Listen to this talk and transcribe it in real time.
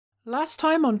Last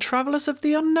time on Travellers of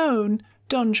the Unknown,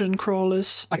 Dungeon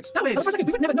Crawlers. We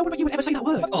would never know you would ever say that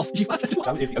word.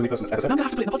 Dan is the only person that's ever said I'm going to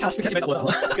have to put it in the podcast because that word.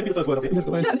 It's going to be the first word of the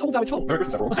episode. yeah, it's all David's fault. Merry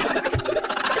Christmas,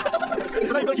 everyone.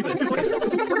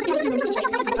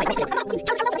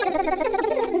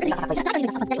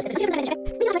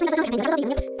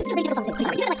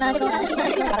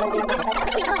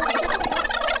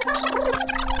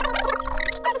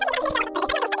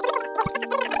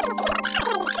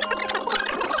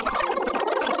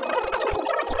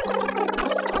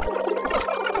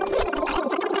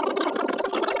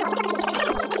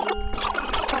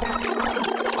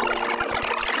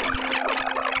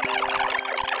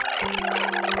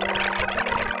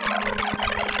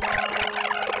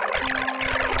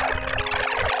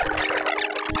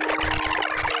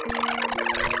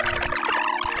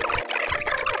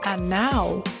 And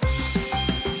now,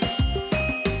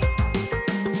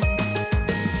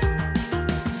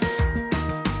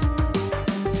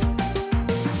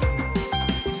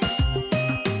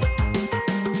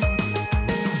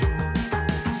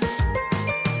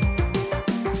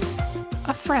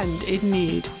 A Friend in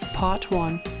Need, Part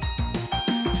 1.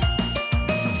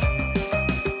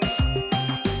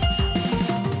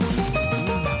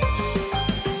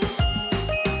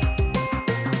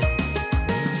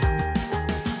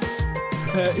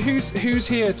 Who's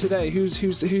here today? Who's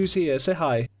here? Say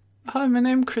hi. Hi, my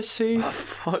name's Chrissy.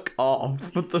 Fuck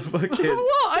off. What the fuck is...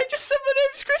 What? I just said my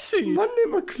name's Chrissy. My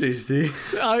name is Chrissy.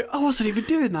 I wasn't even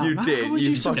doing that. You man. did, How would you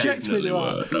you subject me to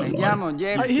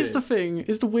that? Here's the thing.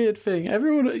 Here's the weird thing.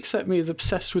 Everyone except me is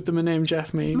obsessed with the My Name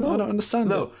Jeff meme. I don't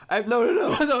understand it. No. No. I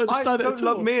don't understand it Don't at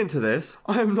all. lump me into this.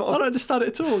 I am not... I don't understand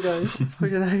it at all, guys.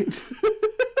 fucking hate.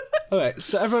 Alright,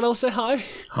 so everyone else say hi.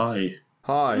 Hi.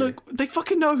 Hi. Look, they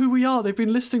fucking know who we are. They've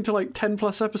been listening to like 10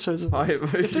 plus episodes of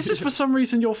this. If this is for some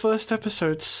reason your first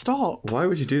episode, stop. Why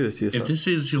would you do this to yourself? If this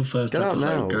is your first Get out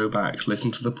now. episode, go back, listen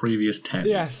to the previous 10.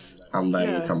 Yes. And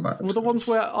then come back. Well, the ones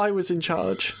where I was in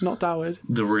charge, not Doward.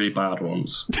 The really bad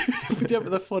ones. Yeah,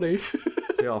 but they're funny.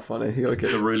 They are funny. You gotta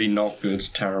get The them. really not good,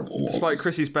 terrible ones. Despite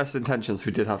Chrissy's best intentions,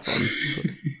 we did have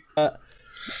fun.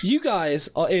 You guys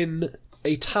are in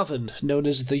a tavern known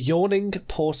as the Yawning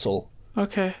Portal.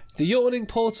 Okay. The Yawning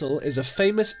Portal is a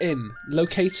famous inn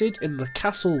located in the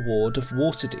castle ward of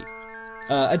Waterdeep.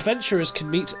 Adventurers can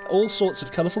meet all sorts of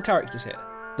colourful characters here.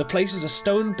 The place is a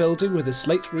stone building with a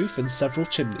slate roof and several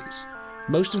chimneys.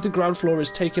 Most of the ground floor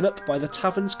is taken up by the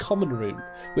tavern's common room,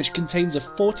 which contains a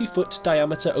 40-foot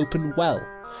diameter open well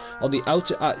on the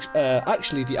outer,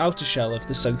 actually the outer shell of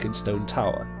the sunken stone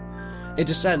tower. It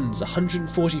descends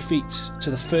 140 feet to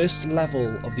the first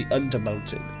level of the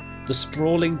Undermountain, the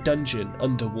sprawling dungeon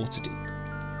under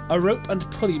Waterdeep. A rope and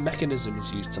pulley mechanism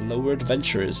is used to lower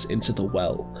adventurers into the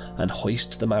well and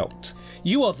hoist them out.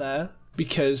 You are there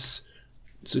because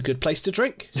it's a good place to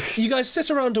drink. You guys sit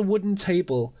around a wooden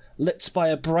table lit by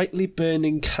a brightly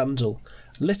burning candle,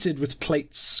 littered with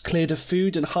plates cleared of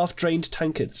food and half-drained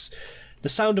tankards. The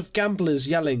sound of gamblers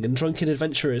yelling and drunken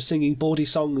adventurers singing bawdy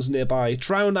songs nearby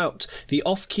drown out the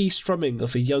off-key strumming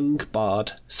of a young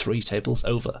bard 3 tables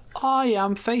over. I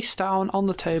am face down on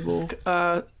the table.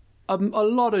 A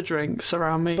lot of drinks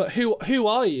around me. But who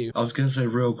are you? I was going to say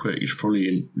real quick, you should probably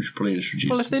introduce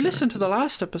Well, if they them. listened to the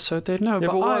last episode, they'd know.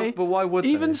 Yeah, but why would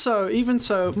even they?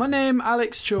 so, my name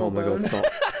Alex Oh my god, Jawbone. stop.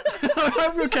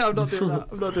 Okay, I'm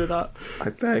not doing that. I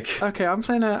beg. Okay, I'm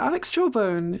playing Alex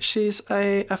Jawbone. She's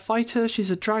a fighter.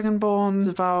 She's a dragonborn.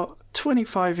 About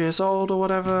 25 years old or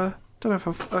whatever. Don't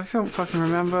know if I don't fucking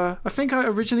remember. I think I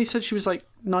originally said she was like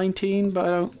 19,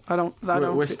 but I don't.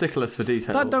 We're sticklers for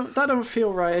details. That don't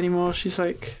feel right anymore. She's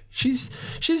like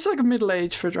a middle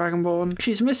age for a dragonborn.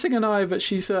 She's missing an eye, but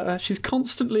she's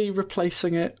constantly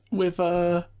replacing it with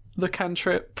the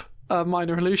cantrip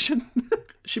minor illusion.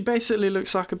 She basically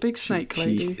looks like a big snake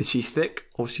lady. Is she thick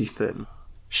or is she thin?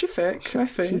 She thick, I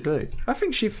think. She thick. I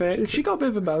think she thick. She got a bit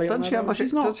of a belly on Doesn't her. she have though. like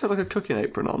She's does she have like a cooking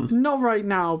apron on? not right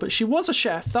now, but she was a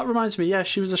chef. That reminds me. Yeah,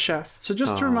 she was a chef. So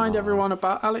just to remind everyone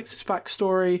about Alex's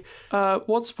backstory,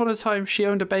 once upon a time she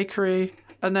owned a bakery,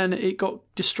 and then it got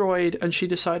destroyed, and she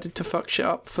decided to fuck shit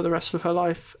up for the rest of her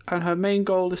life. And her main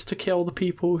goal is to kill the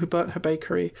people who burnt her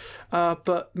bakery,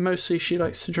 but mostly she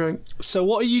likes to drink. So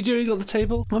what are you doing at the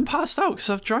table? I'm passed out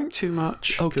because I've drank too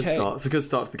much. Good Okay. start. It's a good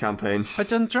start to the campaign. I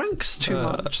done drinks too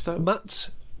much though. Matt,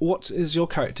 what is your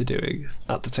character doing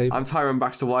at the table? I'm Tyrone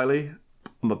Baxter Wiley.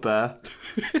 I'm a bear.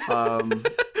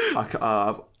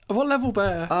 What level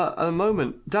bear? At the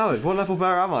moment, Dowd, what level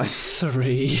bear am I?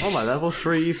 3. I'm a level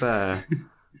 3 bear.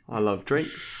 I love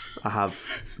drinks. I have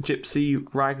gypsy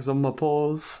rags on my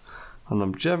paws. and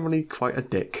I'm generally quite a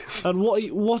dick. And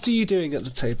what are you doing at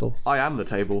the table? I am the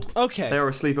table. Okay. They are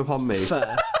asleep upon me.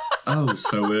 Fair. Oh,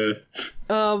 so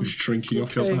we're just drinking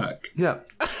off your back. Yeah.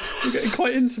 We're getting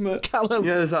quite intimate. Callum.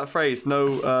 Yeah, there's that phrase, no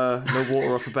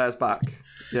water off a bear's back.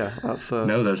 Yeah, that's...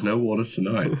 No, there's no water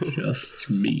tonight. Just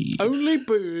me. Only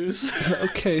booze.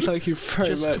 Okay, thank you very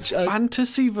Just much.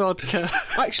 fantasy vodka.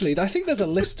 Actually, I think there's a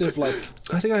list of I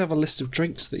think I have a list of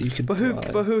drinks that you can But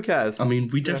who cares? I mean,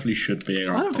 we definitely should be.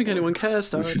 I don't think anyone cares,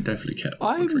 though. We should definitely care.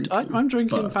 I'm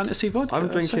drinking but- fantasy vodka. I'm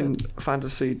drinking so-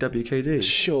 Fantasy WKD.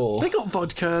 Sure. They got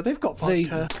vodka. They've got They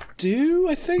vodka. do,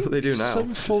 I think. They do now.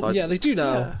 Some form, Just yeah, they do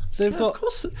now. Yeah. They've Yeah, got. Of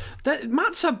course.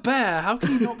 Matt's a bear. How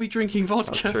can you not be drinking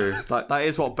vodka? That's true. That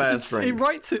is what bears It drink.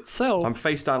 writes itself. I'm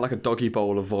face down like a doggy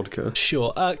bowl of vodka.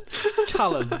 Sure.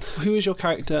 Callum, who is your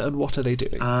character and what are they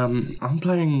doing? I'm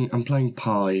playing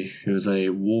Pi, who is a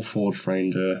Warforged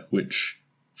Ranger, which,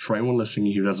 for anyone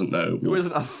listening who doesn't know... Who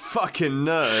isn't a fucking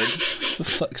nerd? For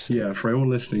fuck's sake. Yeah, for anyone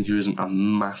listening who isn't a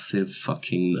massive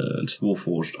fucking nerd,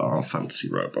 Warforged are fantasy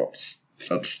robots.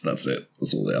 That's it.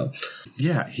 That's all they are.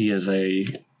 Yeah, he is a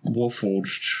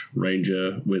Warforged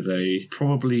Ranger with a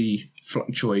probably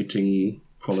fluctuating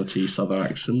quality southern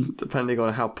accent. Depending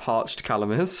on how parched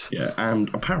Callum is. Yeah, and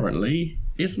apparently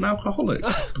is an alcoholic,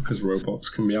 because robots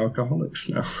can be alcoholics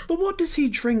now. But what does he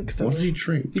drink, though? What does he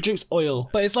drink? He drinks oil,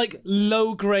 but it's like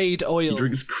low-grade oil. He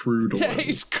drinks crude oil. Yeah,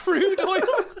 it's crude oil.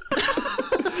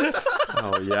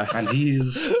 Oh, yes. And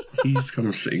he's kind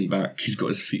of sitting back. He's got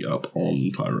his feet up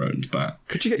on Tyrone's back.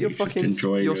 Could you get your He's just fucking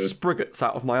enjoying your a- spriggets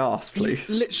out of my arse, please?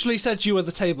 Literally said you were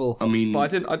the table. I mean,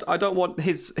 But I don't want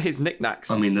his knickknacks.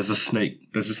 there's a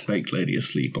snake lady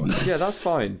asleep on it. Yeah, that's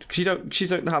fine. Because she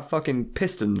don't have fucking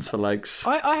pistons for legs.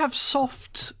 I have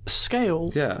soft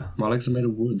scales. Yeah. My legs are made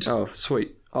of wood. Oh,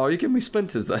 sweet. Oh, you give me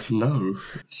splinters then. No,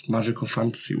 it's magical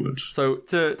fantasy wood. So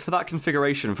for that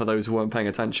configuration, for those who weren't paying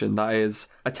attention, that is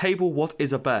a table. What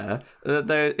is a bear?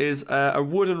 There is a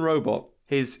wooden robot.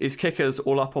 His kickers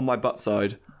all up on my butt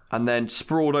side, and then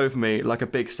sprawled over me like a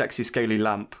big, sexy, scaly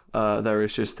lamp. There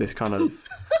is just this kind of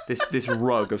this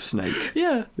rug of snake.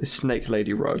 Yeah. This snake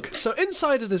lady rug. So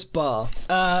inside of this bar,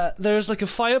 there is like a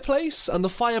fireplace, and the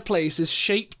fireplace is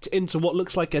shaped into what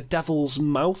looks like a devil's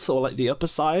mouth, or like the upper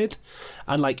side,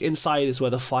 and like inside is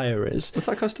where the fire is. Was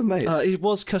that custom made? It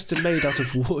was custom made out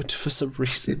of wood for some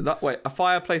reason. A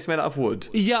fireplace made out of wood.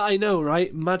 Yeah, I know,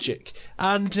 right? Magic.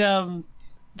 And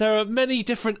there are many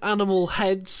different animal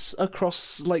heads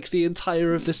across like the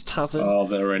entire of this tavern. Are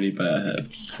there any bear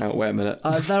heads? Oh, wait a minute.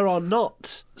 There are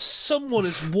not. Someone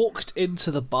has walked into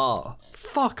the bar.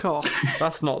 Fuck off.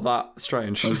 That's not that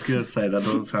strange. I was going to say, that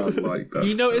doesn't sound like that.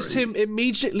 You notice him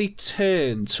immediately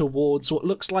turn towards what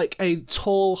looks like a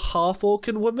tall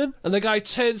half-orcan woman, and the guy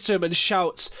turns to him and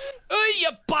shouts, "Oi, you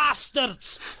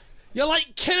bastards! You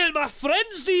like killing my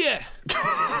friends, do you?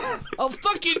 I'll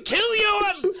fucking kill you,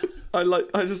 man!"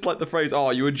 I just like the phrase, "Oh,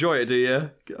 you enjoy it, do you?"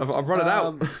 I'm running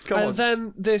out. Come and on.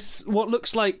 then this, what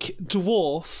looks like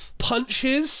dwarf,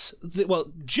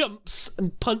 jumps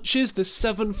and punches this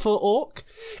 7-foot orc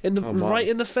right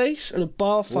in the face, and a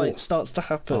bar fight starts to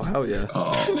happen. Oh, hell yeah.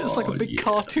 It's like a big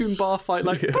cartoon bar fight,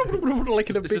 like like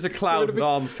in a It's big, just a cloud with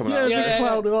arms coming out. a big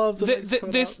cloud of arms.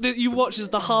 You watch as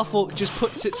the half orc just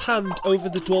puts its hand over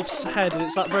the dwarf's head, and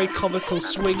it's that very comical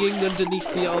swinging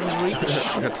underneath the arm's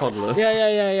reach. Like a toddler.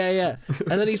 Yeah.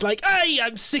 And then he's like, "Hey,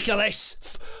 I'm sick of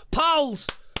this, pals.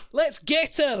 Let's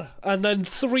get her!" And then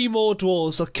 3 more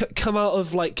dwarves come out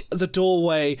of like the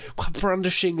doorway,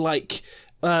 brandishing like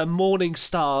morning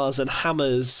stars and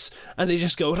hammers, and they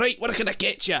just go, "Right, we're gonna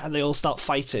get you!" And they all start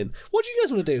fighting. What do you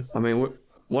guys want to do? I mean,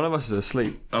 one of us is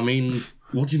asleep. I mean,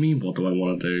 what do you mean, what do I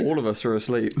want to do? All of us are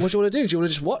asleep. What do you want to do? Do you want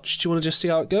to just watch? Do you want to just see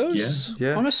how it goes?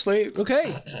 Yeah. I'm asleep.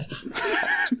 Okay.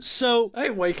 So I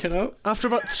ain't waking up. after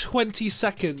about 20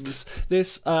 seconds,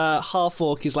 this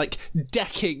half-orc is like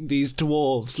decking these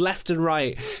dwarves left and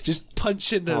right, just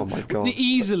punching them Oh my God.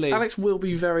 easily. Alex will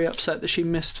be very upset that she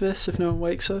missed this if no one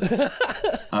wakes her.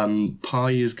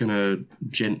 Pi is going to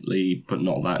gently, but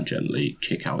not that gently,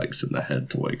 kick Alex in the head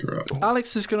to wake her up.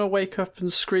 Alex is going to wake up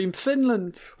and scream,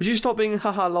 "Finland!" Would you stop being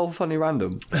haha lol funny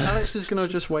random? Alex is going to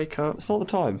just wake up. It's not the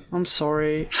time. I'm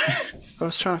sorry. I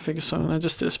was trying to figure something. I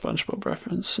just did a SpongeBob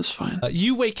reference. It's fine.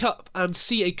 You wake up and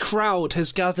see a crowd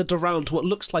has gathered around what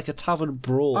looks like a tavern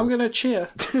brawl. I'm going to cheer.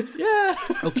 Yeah.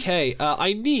 Okay,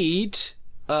 I need...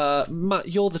 Matt,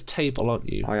 you're the table,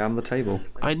 aren't you? I am the table.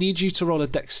 I need you to roll a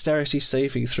dexterity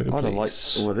saving throw, please. I don't like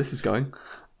where this is going.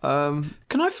 Can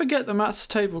I forget the Matt's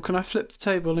table? Can I flip the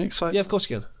table and excite? Yeah, of course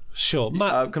you can. Sure.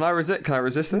 Matt, Can I resist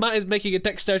this? Matt is making a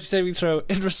dexterity saving throw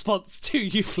in response to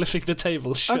you flipping the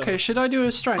table. Sure. Okay, should I do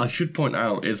a strength? I should point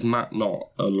out, is Matt not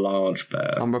a large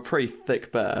bear? I'm a pretty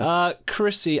thick bear.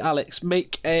 Chrissy, Alex,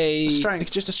 make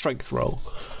Strength. just a strength roll.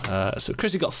 So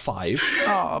Chrissy got 5.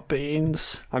 Oh,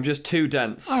 beans. I'm just too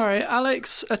dense. All right,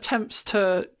 Alex attempts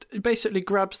to basically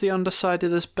grabs the underside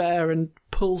of this bear and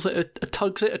pulls it,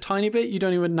 tugs it a tiny bit. You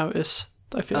don't even notice.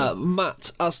 I feel.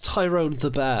 Matt, as Tyrone the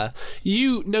bear,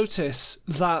 you notice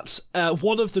that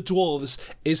one of the dwarves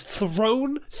is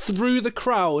thrown through the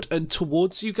crowd and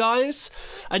towards you guys,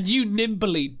 and you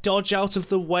nimbly dodge out of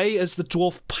the way as the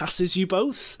dwarf passes you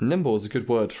both. Nimble is a good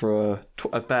word for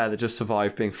a bear that just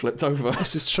survived being flipped over.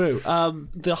 This is true.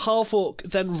 The half-orc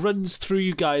then runs through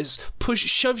you guys,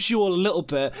 shoves you all a little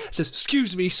bit, says,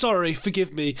 "Excuse me, sorry,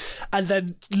 forgive me," and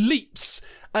then leaps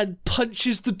and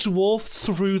punches the dwarf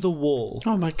through the wall.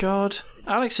 Oh my god.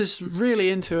 Alex is really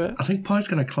into it. I think Pie's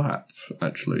going to clap,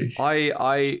 actually.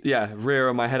 I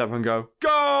rear my head up and go,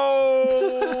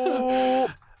 go!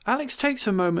 Alex takes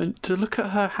a moment to look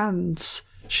at her hands.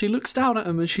 She looks down at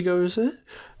them and she goes, eh?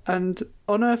 And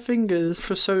on her fingers,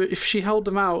 so if she held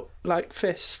them out like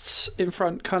fists in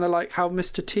front, kind of like how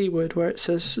Mr. T would, where it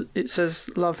says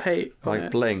love, hate.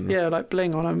 Like bling. Yeah, like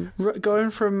bling on them.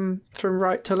 Going from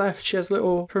right to left, she has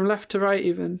from left to right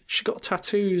even, she got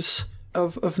tattoos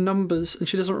of numbers and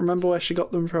she doesn't remember where she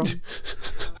got them from.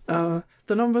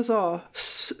 The numbers are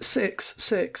 6,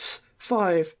 6,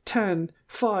 5, 10,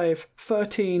 5,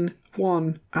 13,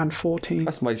 1, and 14.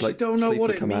 That's my She don't know what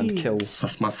it command means. kill.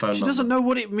 That's my phone She number. doesn't know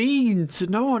what it means.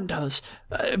 No one does.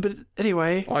 But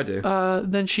anyway, I do.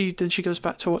 then she goes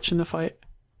back to watching the fight.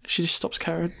 She just stops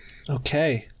caring.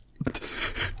 Okay.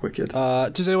 Wicked.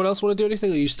 Does anyone else want to do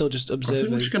anything, or are you still just I think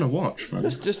observing? we're just going to watch, man.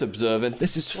 Just observing.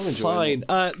 This is I'm enjoying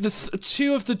fine. The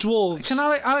two of the dwarves... Can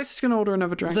Alex is going to order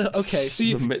another drink. Okay, so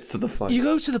In the midst of the fight. you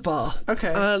go to the bar.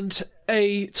 Okay. And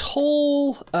a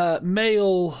tall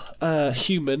male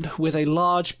human with a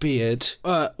large beard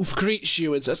greets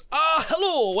you and says,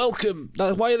 hello, welcome.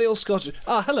 Why are they all Scottish?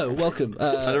 Hello, welcome.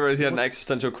 I didn't realize he had an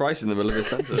existential crisis in the middle of his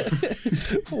sentence.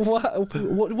 what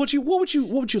would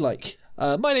you like?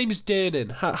 My name is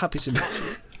Danon. Happy to meet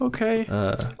you. Okay.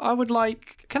 I would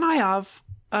like... Can I have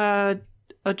a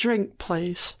drink,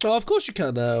 please? Oh, of course you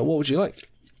can. What would you like?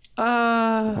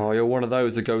 Oh, you're one of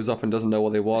those that goes up and doesn't know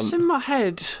what they It's want. in my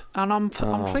head, and I'm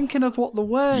thinking of what the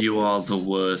word You is. are the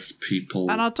worst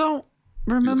people. And I don't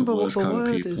You're remember the what worst the kind of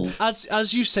word people. is.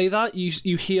 As you say that,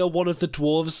 you hear one of the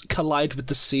dwarves collide with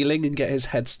the ceiling and get his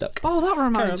head stuck. Oh, that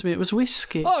reminds me. It was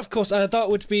whiskey. Oh, of course. That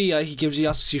would be he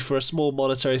asks you for a small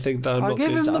monetary thing that I'm I not give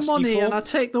going him to the ask you money for. and I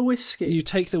take the whiskey. You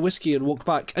take the whiskey and walk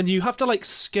back, and you have to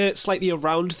skirt slightly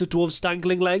around the dwarves'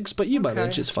 dangling legs, but you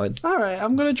manage. It's fine. All right,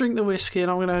 I'm going to drink the whiskey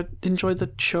and I'm going to enjoy the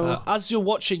show. As you're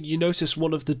watching, you notice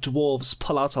one of the dwarves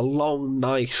pull out a long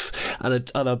knife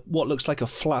and a what looks like a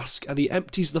flask, and he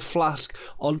empties the flask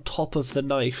on top of the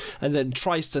knife and then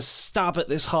tries to stab at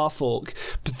this half-orc,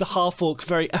 but the half-orc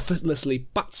very effortlessly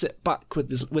bats it back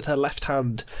with her left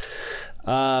hand.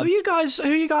 Who are you guys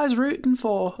rooting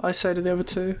for? I say to the other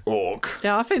two. Orc.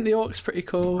 Yeah, I think the orc's pretty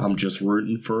cool. I'm just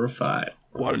rooting for a fight.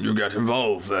 Why don't you get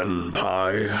involved then,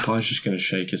 Pie? Pie's just going to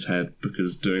shake his head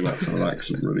because doing that southern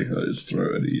accent really hurt his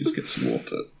throat and he just gets some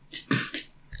water.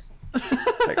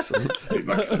 Excellent.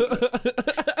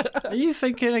 Are you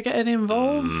thinking of getting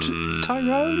involved,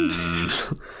 Tyrone?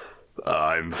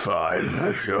 I'm fine,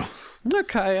 thank you.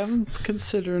 Okay, I'm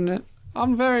considering it.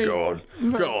 I'm very... Go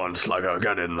on, Slugger,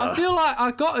 get in there. I feel like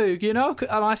I got to, and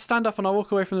I stand up and I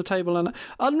walk away from the table, and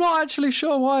I'm not actually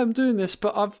sure why I'm doing this,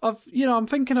 but I'm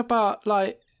thinking about,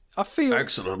 I feel...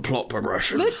 Excellent plot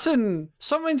progression. Listen,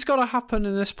 something's got to happen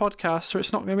in this podcast or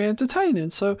it's not going to be entertaining,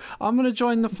 so I'm going to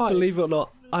join the fight. Believe it or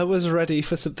not, I was ready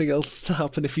for something else to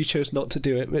happen if you chose not to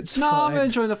do it. It's No, I'm going fine.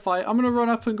 to join the fight. I'm going to run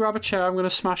up and grab a chair. I'm going to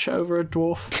smash it over a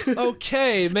dwarf.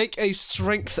 Okay, make a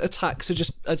strength attack, so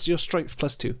just as your strength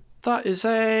 +2. That is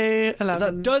a 11.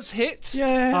 That does hit.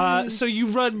 Yay. So you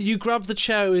run, you grab the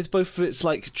chair with both of its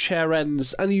chair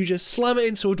ends, and you just slam it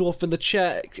into a dwarf, and the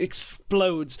chair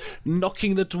explodes,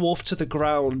 knocking the dwarf to the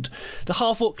ground. The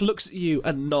half-orc looks at you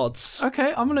and nods.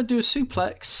 Okay, I'm going to do a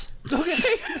suplex. Okay.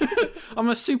 I'm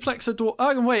going to suplex a dwarf.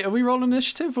 Oh, wait, are we rolling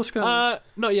initiative? What's going on?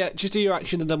 Not yet. Just do your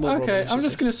action and then we'll roll. Okay, I'm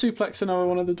just initiative. going to suplex another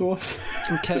one of the dwarfs.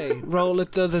 Okay, roll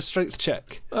the strength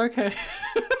check. Okay.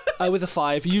 With a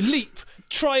 5. You leap,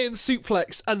 try and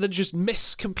suplex, and then just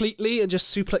miss completely and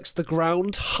just suplex the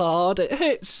ground hard. It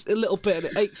hits a little bit and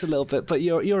it aches a little bit, but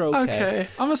you're okay. Okay,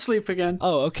 I'm asleep again.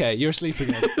 Oh, okay. You're asleep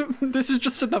again. This is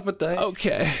just another day.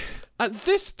 Okay. At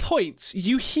this point,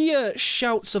 you hear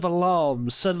shouts of alarm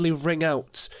suddenly ring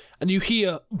out, and you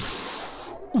hear...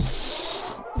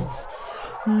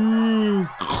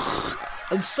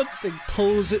 and something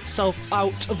pulls itself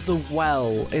out of the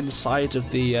well inside of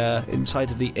the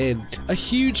inn. A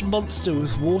huge monster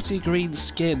with warty green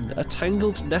skin, a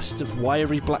tangled nest of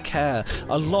wiry black hair,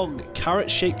 a long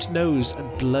carrot-shaped nose,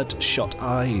 and bloodshot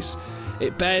eyes.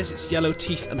 It bares its yellow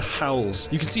teeth and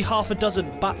howls. You can see half a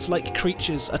dozen bat-like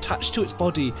creatures attached to its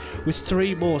body, with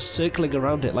 3 more circling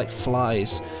around it like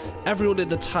flies. Everyone in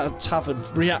the tavern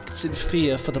reacts in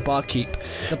fear for the barkeep.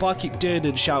 The barkeep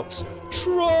Dernan shouts,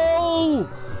 "Troll!"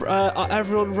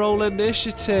 Everyone roll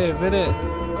initiative, innit?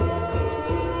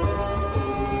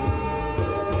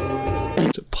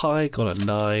 So Pi got a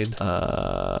 9,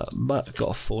 Matt got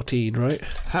a 14, right?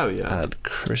 Hell yeah. And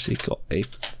Chrissy got a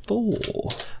 4.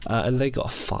 And they got a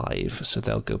 5, so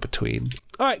they'll go between.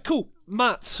 Alright, cool.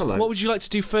 Matt, Hello. What would you like to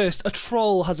do first? A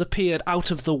troll has appeared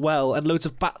out of the well and loads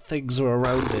of bat things are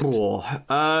around it. Oh, It's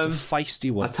a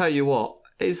feisty one. I tell you what,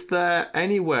 is there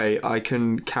any way I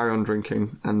can carry on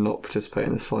drinking and not participate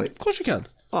in this fight? Of course you can.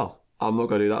 Oh, I'm not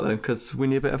going to do that then, because we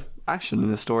need a bit of action in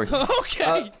this story.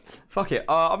 Okay. Fuck it.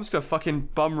 I'm just going to fucking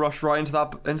bum rush right into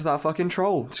that fucking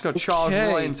troll. Just going to charge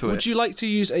right into it. Would you like to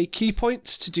use a key point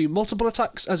to do multiple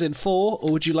attacks, as in 4,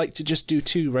 or would you like to just do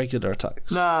 2 regular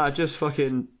attacks? Nah, just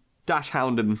fucking dash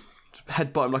hound him.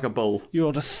 Headbutt him like a bull. You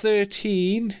rolled a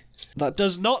 13. That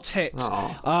does not hit.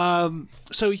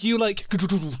 So you like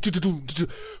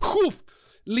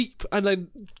leap and then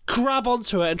grab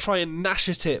onto it and try and gnash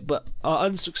at it, but are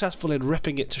unsuccessful in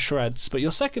ripping it to shreds. But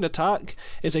your second attack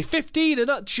is a 15, and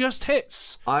that just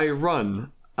hits. I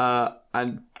run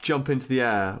and jump into the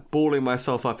air, balling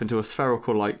myself up into a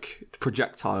spherical like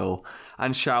projectile,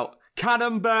 and shout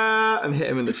 "Cannon bear!" and hit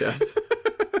him in the chest.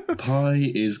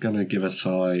 Pi is going to give a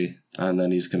sigh, and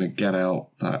then he's going to get out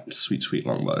that sweet, sweet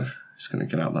longbow. He's going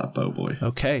to get out that bow boy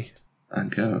Okay.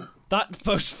 and go. That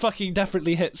most fucking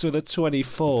definitely hits with a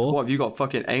 24. What, have you got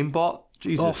fucking aimbot?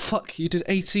 Jesus. Oh, fuck. You did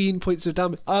 18 points of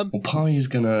damage. Well, Pi is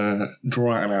going to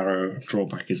draw out an arrow, draw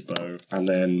back his bow, and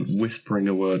then whispering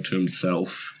a word to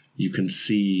himself, you can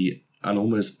see an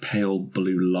almost pale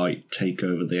blue light take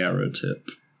over the arrow tip.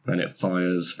 And it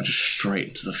fires just straight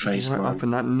into the face, Right man. up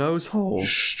in that nose hole.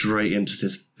 Straight into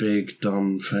this big,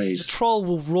 dumb face. Troll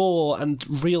will roar and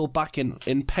reel back in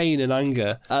pain and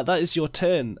anger. That is your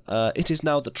turn. It is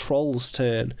now the troll's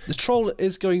turn. The troll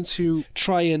is going to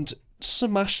try and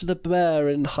smash the bear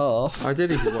in half. I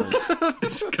did easy one.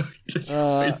 It's going to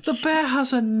The bear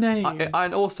has a name.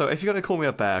 And also, if you're going to call me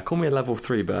a bear, call me a level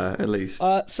 3 bear at least.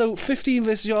 So 15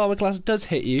 versus your armor class does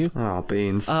hit you. Oh,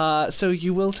 beans. So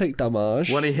you will take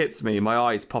damage. When he hits me, my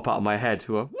eyes pop out of my head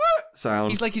to a "what" sound.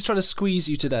 He's trying to squeeze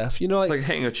you to death. You know, It's like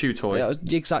hitting a chew toy. yeah,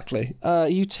 exactly.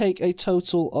 You take a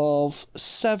total of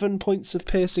 7 points of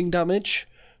piercing damage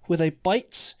with a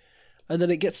bite, and then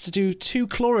it gets to do 2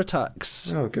 claw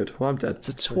attacks. Oh, good. Well, I'm dead. It's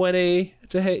a 20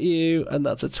 to hit you, and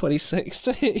that's a 26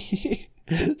 to hit you.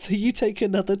 So you take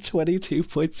another 22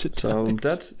 points of So damage. I'm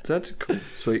dead. Dead. Cool.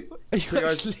 Sweet.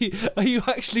 Are you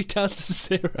actually down to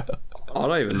 0? I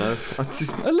don't even know. Oh,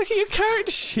 look at your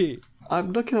character sheet.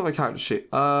 I'm looking at my character sheet.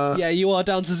 Yeah, you are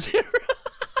down to 0.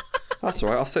 That's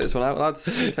alright. I'll sit this one out, lads.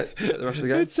 Take the rest of the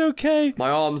game. It's okay. My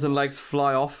arms and legs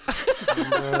fly off.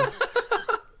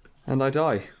 And I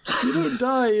die. You don't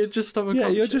die, you're just unconscious. Yeah,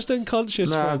 you're just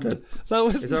unconscious. Nah, I'm friend. dead. That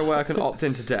was Is there a way I can opt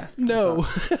into death? no.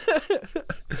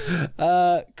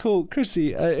 Cool,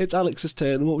 Chrissy. It's Alex's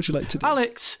turn. What would you like to do?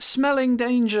 Alex, smelling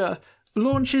danger,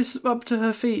 launches up to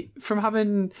her feet from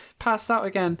having passed out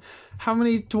again. How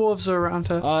many dwarves are around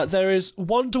her? There is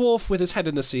one dwarf with his head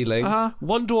in the ceiling,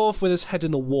 one dwarf with his head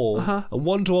in the wall, and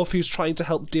one dwarf who's trying to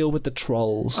help deal with the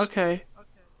trolls. Okay.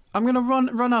 I'm gonna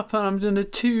run up and I'm gonna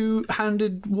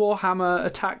 2-handed warhammer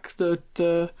attack the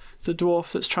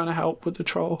dwarf that's trying to help with the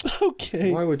troll.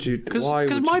 Okay. Why would you?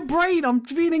 Because my brain, I'm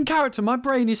being in character. My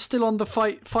brain is still on the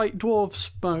fight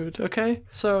dwarves mode. Okay,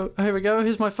 so here we go.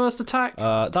 Here's my first attack.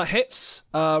 That hits.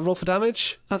 Roll for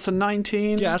damage. That's a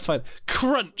 19. Yeah, that's fine.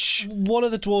 Crunch! One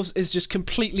of the dwarves is just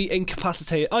completely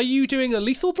incapacitated. Are you doing a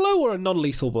lethal blow or a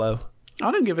non-lethal blow?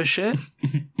 I don't give a shit.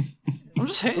 I'm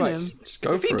just hitting Right, him. Just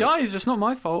go If for he it. dies, it's not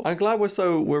my fault. I'm glad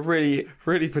we're really,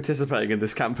 really participating in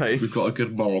this campaign. We've got a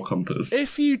good moral compass.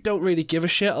 If you don't really give a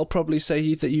shit, I'll probably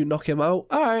say that you knock him out.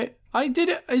 All right. I did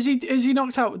it. Is he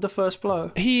knocked out with the first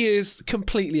blow? He is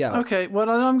completely out. Okay, well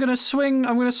then I'm gonna swing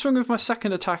with my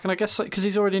second attack, and I guess because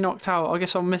he's already knocked out, I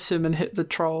guess I'll miss him and hit the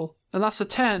troll. And that's a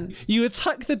 10. You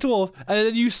attack the dwarf, and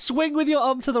then you swing with your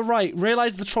arm to the right,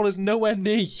 realise the troll is nowhere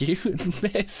near you, and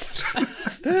miss.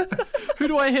 Who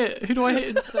do I hit? Who do I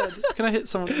hit instead? Can I hit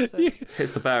someone instead?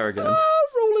 Hits the bear again.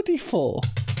 Roll a d4.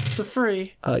 It's a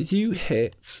 3. You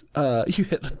hit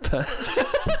the bear.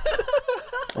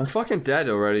 I'm fucking dead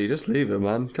already. Just leave it,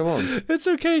 man. Come on. It's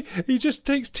okay. He just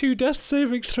takes 2 death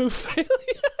saving throw failure.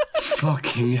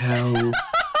 Fucking hell.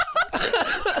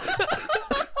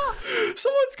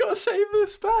 Someone's got to save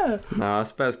this bear. Nah,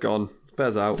 this bear's gone. This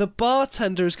bear's out. The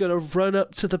bartender is going to run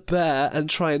up to the bear and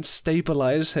try and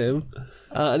stabilise him.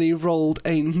 And he rolled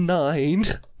a 9,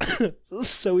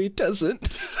 so he doesn't.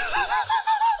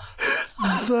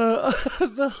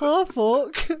 The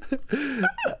half-orc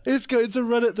is going to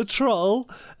run at the troll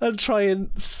and try and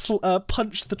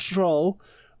punch the troll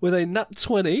with a nat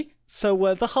 20. So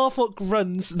the half-orc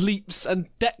runs, leaps, and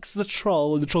decks the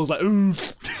troll, and the troll's like,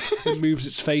 oof, and moves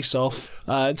its face off,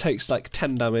 and takes like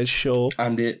 10 damage, sure.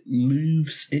 And it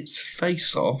moves its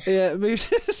face off. Yeah, it moves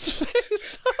its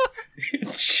face off.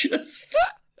 It just...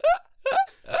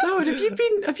 David,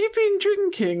 have you been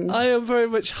drinking? I am very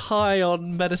much high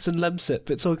on medicine Lemsip.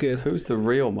 It's all good. Who's the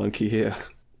real monkey here?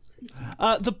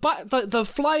 The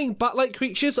flying bat-like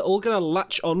creatures are all going to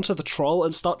latch onto the troll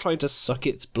and start trying to suck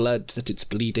its blood that it's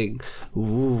bleeding.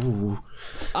 Ooh.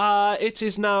 It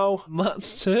is now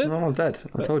Matt's turn. No, I'm dead.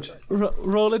 I told you.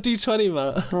 Roll a d20,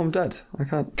 Matt. No, I'm dead. I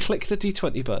can't. Click the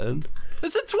d20 button.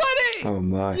 It's a 20! Oh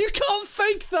my. You can't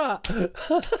fake that!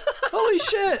 Holy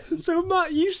shit! So,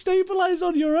 Matt, you stabilise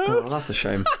on your Oh, own? that's a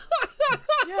shame.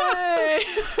 Yay!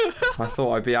 I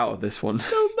thought I'd be out of this one.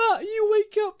 So, Matt, you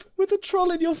wake up with a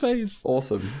troll in your face.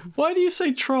 Awesome. Why do you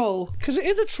say troll? Because it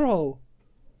is a troll.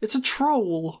 It's a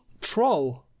troll.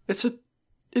 Troll.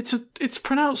 It's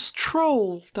pronounced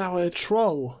troll, Dawid.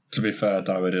 Troll. To be fair,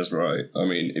 David is right. I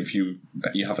mean, if you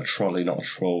have a trolley, not a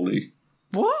trolley.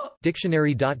 What?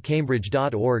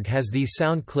 Dictionary.cambridge.org has these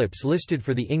sound clips listed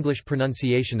for the English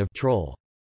pronunciation of troll.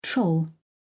 Troll.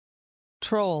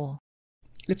 Troll.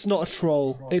 It's not a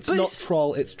troll. It's But not it's-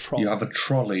 troll. It's troll. You have a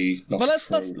trolley, not But a let's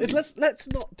trolley. let's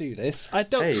not do this. I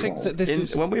don't Hey, think that this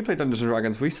is. When we play Dungeons and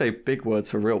Dragons, we say big words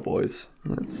for real boys.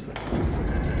 That's...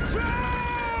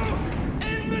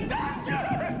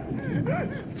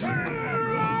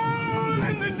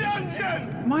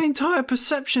 My entire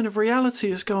perception of reality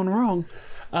has gone wrong.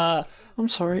 I'm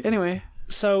sorry. Anyway.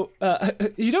 So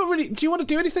you don't really. Do you want to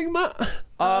do anything, Matt?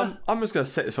 I'm just gonna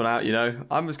sit this one out, you know.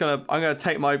 I'm gonna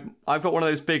take my. I've got one of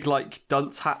those big like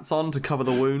dunce hats on to cover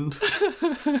the wound,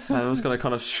 and I'm just gonna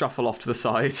kind of shuffle off to the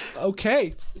side.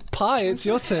 Okay, Pie, it's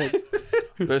your turn.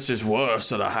 This is worse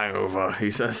than a hangover, he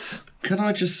says. Can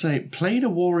I just say, playing a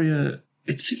warrior,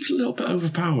 it seems a little bit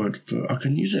overpowered, but I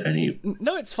can use it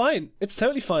No, it's fine. It's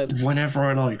totally fine. whenever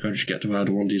I like. I just get to add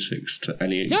a 1d6 to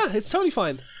any Yeah, it's totally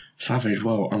fine. savage.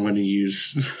 Well, I'm going to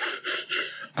use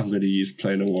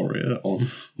playing a warrior on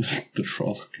the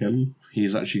troll again.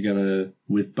 He's actually going to,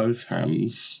 with both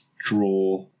hands,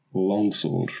 draw a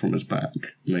longsword from his back,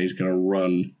 and then he's going to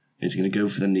run. He's going to go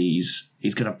for the knees.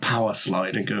 He's going to power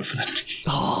slide and go for the knees.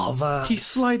 Oh man. He's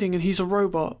sliding and he's a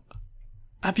robot.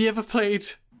 Have you ever played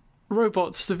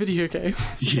Robots, the video game?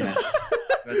 Yes,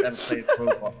 I've never played a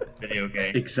robot video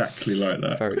game. exactly like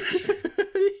that. Very.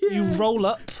 You roll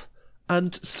up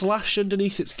and slash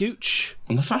underneath its gooch.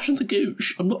 I'm not slashing the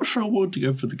gooch. I'm not sure I want to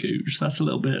go for the gooch. That's a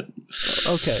little bit...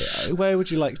 Okay, where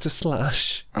would you like to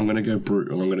slash? I'm going to go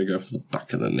brutal. I'm going to go for the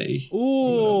back of the knee.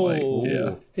 Ooh.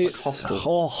 Yeah. Like hostile.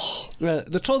 Oh,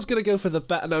 the troll's gonna go for the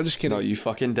bat. No, I'm just kidding. No, you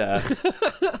fucking dare.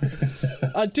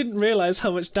 I didn't realise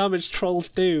how much damage trolls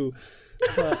do.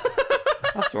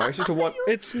 That's all right. It's just a one.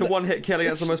 It's the one-hit kill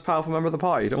against the most powerful member of the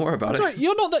party. Don't worry about it. Sorry,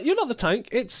 you're not the tank.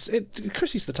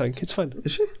 Chrissy's the tank. It's fine.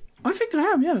 Is she? I think I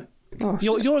am, yeah. Oh,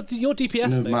 You're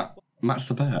DPS, No, mate. Matt's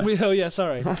the bear. Oh yeah,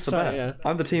 sorry. That's the sorry, bear. Yeah.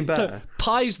 I'm the team bear. So,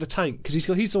 Pie's the tank because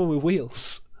he's the one with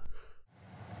wheels.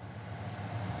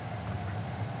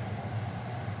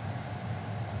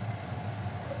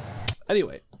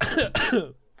 Anyway,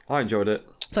 I enjoyed it.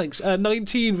 thanks.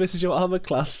 19 versus your armor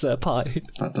class, Pie.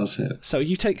 That does hit. So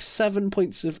you take 7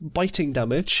 points of biting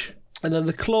damage, and then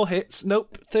the claw hits.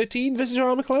 Nope, 13 versus your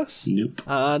armor class. Nope.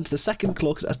 And the second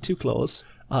claw, because it has 2 claws,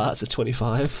 that's a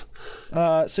 25.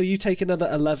 So you take another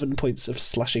 11 points of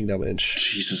slashing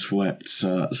damage. Jesus wept.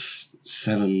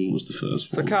 7 was the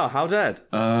first So, one. Cal, how dead?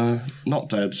 Not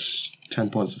dead. 10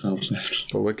 points of health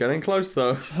left. But we're getting close,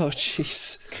 though. Oh,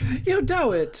 jeez. Yo,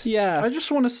 Dawid. Yeah. I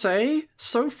just want to say,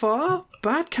 so far,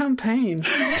 bad campaign.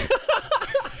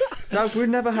 Dad, we've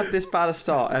never had this bad a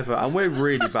start ever, and we're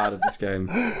really bad at this game.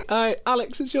 Alright,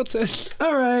 Alex, it's your turn.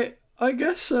 All right. I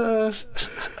guess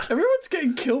everyone's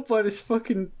getting killed by this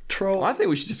fucking troll. I think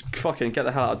we should just fucking get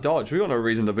the hell out of Dodge. We got no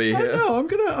reason to be here. No, I'm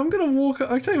gonna walk.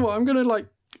 I tell you what, I'm gonna like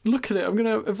look at it. I'm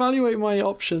gonna evaluate my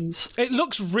options. It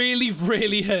looks really,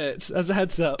 really hurt, as a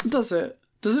heads up. Does it?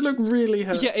 Does it look really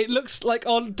hurt? Yeah, it looks like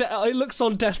it looks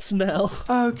on death's knell.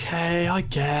 Okay, I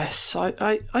guess.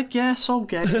 I guess I'll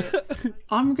get it.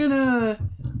 I'm gonna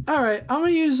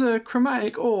use a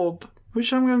chromatic orb,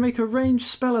 which I'm gonna make a ranged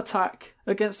spell attack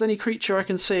against any creature I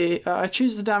can see. I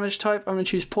choose the damage type. I'm gonna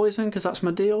choose poison because that's my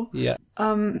deal. Yeah.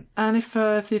 And if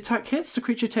the attack hits, the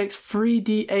creature takes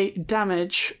 3d8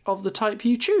 damage of the type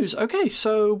you choose. Okay,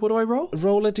 so what do I roll?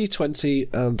 Roll a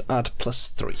d20 and add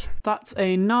 +3. That's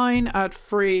a 9, add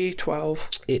 3, 12.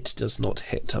 It does not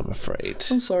hit, I'm afraid.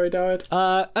 I'm sorry, Dad.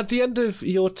 At the end of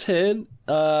your turn,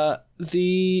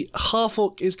 the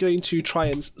half-orc is going to try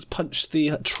and punch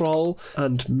the troll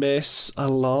and miss a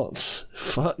lot.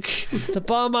 Fuck. The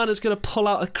barman is going to pull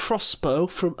out a crossbow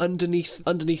from underneath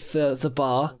the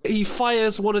bar. He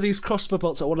fires one of these crossbow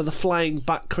bolts at one of the flying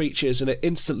bat creatures and it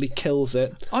instantly kills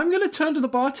it. I'm going to turn to the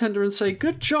bartender and say,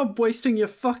 good job wasting your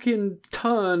fucking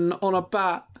turn on a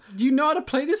bat. Do you know how to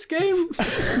play this game?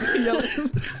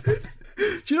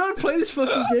 Do you know how to play this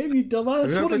fucking game, you dumbass?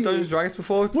 Have you ever played Dungeons & Dragons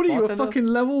before? What are you, a fucking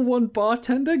level 1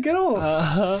 bartender? Get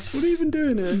off! What are you even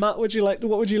doing here? Matt, what would you like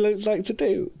to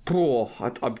do? Oh,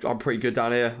 I'm pretty good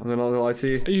down here. I'm not gonna lie to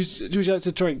you. Would you like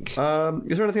to drink? Is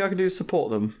there anything I can do to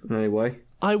support them in any way?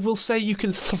 I will say you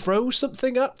can throw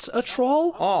something at a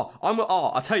troll.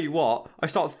 I'll tell you what. I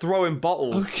start throwing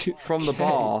bottles from the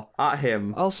bar at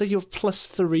him. I'll say you're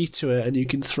 +3 to it, and you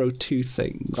can throw 2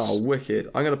 things. Oh,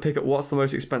 wicked! I'm gonna pick up what's the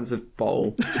most expensive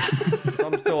bottle.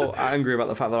 I'm still angry about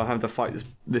the fact that I'm having to fight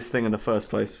this thing in the first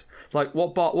place. Like,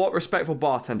 what respectful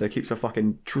bartender keeps a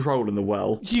fucking troll in the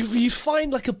well? You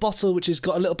find like a bottle which has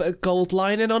got a little bit of gold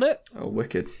lining on it. Oh,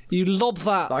 wicked! You lob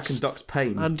that. That conducts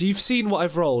pain. And you've seen what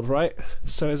I've rolled, right?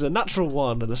 So it's a natural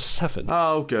 1 and a 7.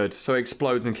 Oh, good. So it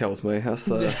explodes and kills me. That's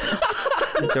the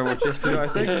general gist of it, I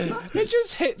think. It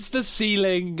just hits the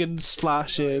ceiling and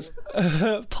splashes.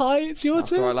 Pie, it's your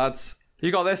turn. All right, lads.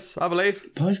 You got this, I believe.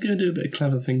 Pie's going to do a bit of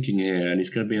clever thinking here, and he's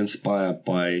going to be inspired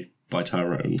by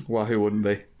Tyrone. Well, who wouldn't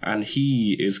be? And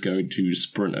he is going to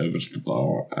sprint over to the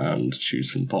bar and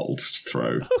choose some bottles to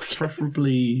throw. Okay.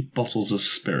 Preferably bottles of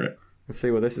spirit. Let's see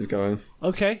where this is going.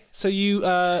 Okay, so you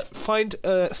find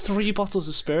 3 bottles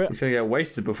of spirit. He's going to get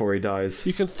wasted before he dies.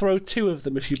 You can throw 2 of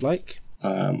them if you'd like.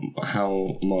 How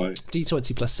my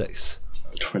D20 +6.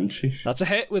 20. That's a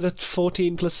hit with a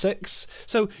 14 +6.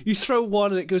 So you throw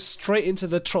 1 and it goes straight into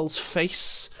the troll's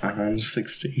face. And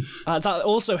 16. That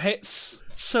also hits.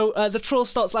 So the troll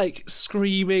starts like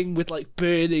screaming with like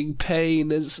burning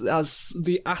pain as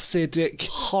the acidic,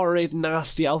 horrid,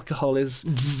 nasty alcohol is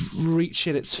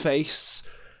reaching its face.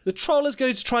 The troll is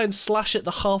going to try and slash at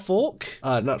the half-orc.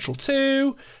 Natural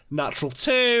 2, natural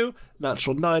 2,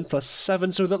 natural 9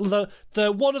 +7. So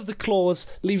the one of the claws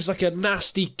leaves like a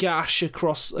nasty gash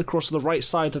across the right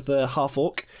side of the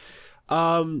half-orc.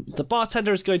 The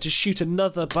bartender is going to shoot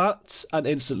another bat and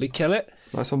instantly kill it.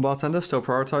 Nice one, bartender. Still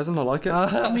prioritising. I like it.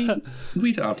 I mean,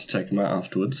 we'd have to take him out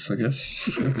afterwards, I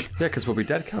guess. Yeah, because we'll be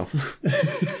dead, Cal.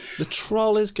 The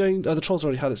troll is going... Oh, the troll's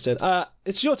already had its turn.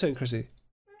 It's your turn, Chrissy.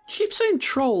 You keep saying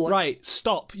troll. Right,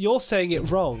 stop. You're saying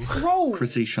it wrong. Troll.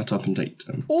 Chrissy, shut up and take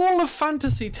turn. All of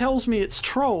fantasy tells me it's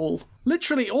troll.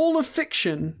 Literally, all of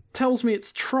fiction tells me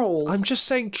it's troll. I'm just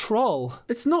saying troll.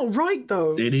 It's not right,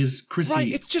 though. It is, Chrissy.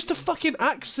 Right, it's just a fucking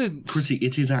accent. Chrissy,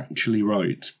 it is actually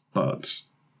right, but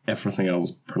everything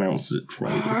else pronounces it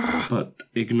troll. But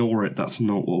ignore it, that's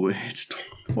not what we're here to talk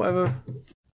about. Whatever.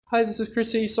 Hi, this is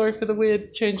Chrissy. Sorry for the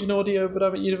weird change in audio, but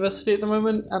I'm at university at the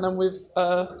moment, and I'm with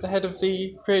the head of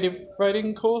the creative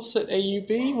writing course at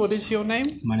AUB. What is your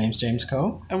name? My name's James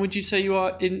Cole. And would you say you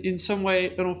are in some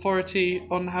way an authority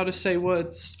on how to say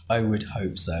words? I would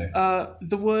hope so.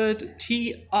 The word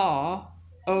TROLL.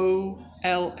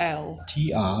 TROLL.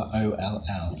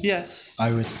 Yes.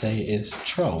 I would say is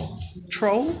troll.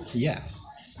 Troll? Yes.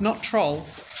 Not troll.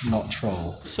 Not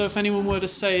troll. So if anyone were to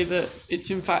say that it's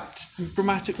in fact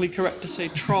grammatically correct to say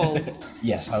troll...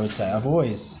 Yes, I would say. I've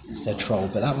always said troll,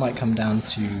 but that might come down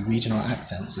to regional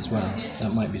accents as well.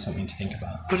 That might be something to think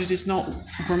about. But it is not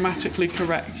grammatically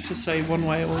correct to say one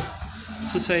way or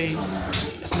to say...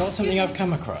 It's not something I've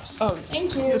come across. Oh,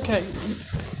 thank you. Okay.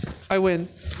 I win.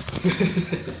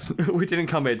 We didn't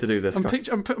come here to do this.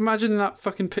 I'm imagining that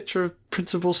fucking picture of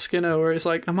Principal Skinner where it's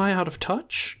like, am I out of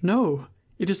touch? No.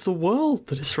 It is the world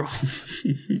that is wrong.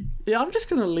 Yeah, I'm just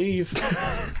going to leave.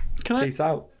 Peace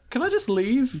out. Can I just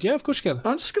leave? Yeah, of course you can.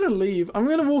 I'm just gonna leave. I'm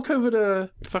gonna walk over to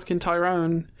fucking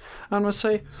Tyrone and I'm gonna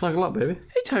say, Snuggle up, baby.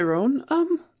 "Hey Tyrone,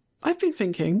 I've been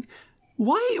thinking,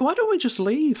 why don't we just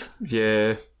leave?"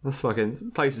 Yeah, this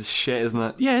fucking place is shit, isn't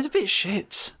it? Yeah, it's a bit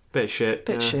shit. Bit shit.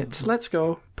 Bit shit. Let's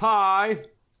go. Pie.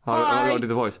 I'll do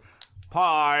the voice.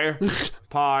 Pie.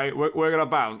 Pie. We're gonna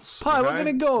bounce. Pie, okay? we're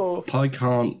gonna go. Pie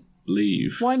can't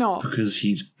leave. Why not? Because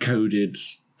he's coded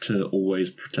to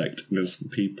always protect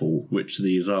innocent people, which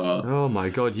these are. Oh my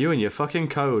god, you and your fucking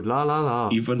code. La la la.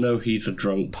 Even though he's a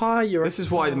drunk. Pie, you're. This is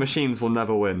why the machines will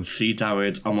never win. See,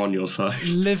 Dawid, I'm on your side.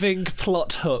 Living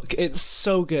plot hook. It's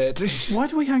so good. Why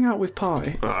do we hang out with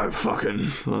Pie?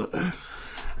 Fucking.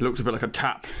 Looks a bit like a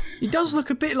tap. He does look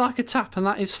a bit like a tap, and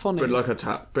that is funny. Bit like a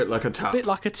tap. Bit like a tap. Bit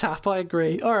like a tap, I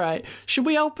agree. All right, should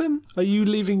we help him? Are you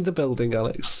leaving the building,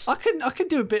 Alex? I can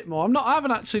do a bit more. I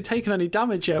haven't actually taken any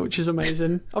damage yet, which is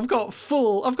amazing. I've got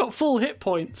full hit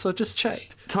points. I just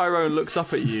checked. Tyrone looks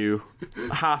up at you,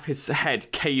 half his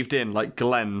head caved in like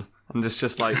Glenn. I'm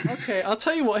just like... Okay, I'll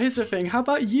tell you what, here's the thing. How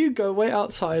about you go wait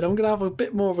outside? I'm going to have a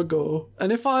bit more of a go.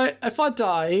 And if I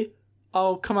die,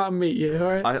 I'll come out and meet you,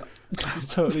 all right?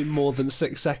 It's totally more than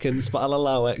 6 seconds, but I'll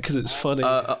allow it because it's funny.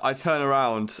 I turn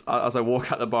around as I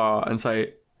walk out the bar and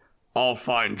say, I'll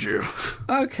find you.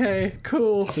 Okay,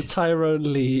 cool. So Tyrone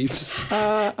leaves.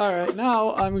 All right,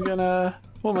 now I'm going to...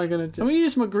 What am I going to do? I'm going to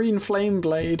use my green flame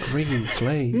blade. Green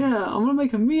flame? Yeah, I'm going to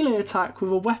make a melee attack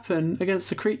with a weapon against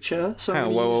the creature. So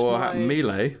I'm gonna use my...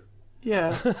 melee?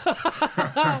 Yeah.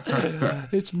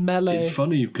 It's melee. It's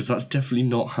funny because that's definitely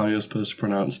not how you're supposed to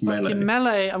pronounce melee. Fucking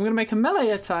melee. I'm going to make a melee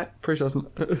attack. Pretty sure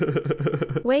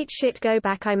doesn't. Wait, shit, go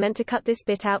back. I meant to cut this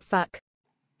bit out, fuck.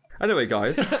 Anyway,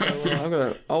 guys,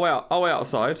 so I'll wait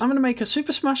outside. I'm going to make a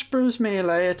Super Smash Bros.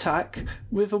 Melee attack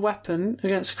with a weapon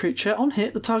against a creature. On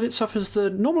hit, the target suffers the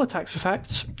normal attack's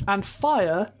effects, and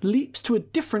fire leaps to a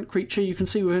different creature you can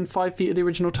see within 5 feet of the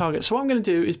original target. So what I'm going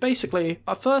to do is basically,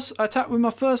 I attack with my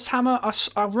first hammer,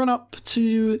 I run up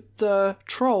to the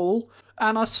troll,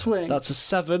 and I swing. That's a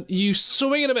 7. You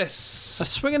swing and a miss. A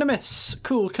swing and a miss.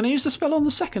 Cool. Can I use the spell on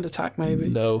the second attack, maybe?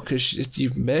 No, because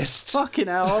you've missed. Fucking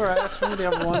hell. All right, let's swing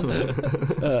the other one.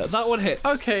 That one hits.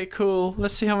 Okay, cool.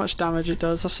 Let's see how much damage it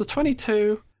does. That's a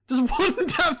 22. Does 1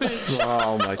 damage.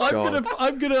 Oh my god.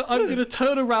 I'm gonna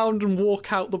turn around and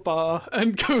walk out the bar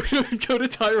and go to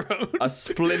Tyrone. A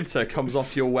splinter comes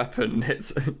off your weapon and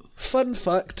hits. Fun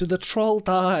fact: the troll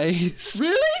dies.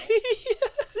 Really?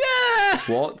 Yeah.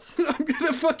 What? I'm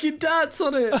gonna fucking dance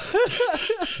on it.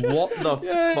 What the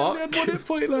Yeah, fuck? we had 1 hit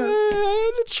point left.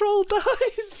 The troll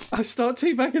dies. I start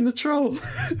teabagging the troll.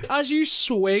 As you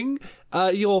swing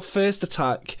your first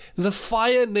attack, the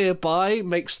fire nearby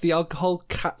makes the alcohol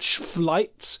catch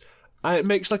flight, and it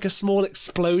makes like a small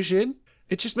explosion.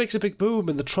 It just makes a big boom,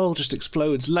 and the troll just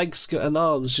explodes. Legs and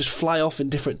arms just fly off in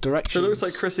different directions. So it looks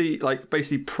like Chrissy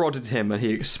basically prodded him and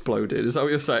he exploded. Is that what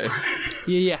you're saying?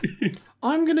 Yeah.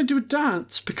 I'm gonna do a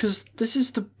dance because this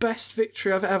is the best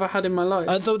victory I've ever had in my life.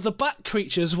 The bat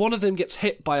creatures, one of them gets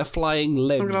hit by a flying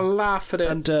limb. I'm gonna laugh at it.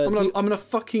 And, I'm gonna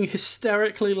fucking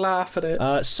hysterically laugh at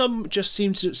it. Some just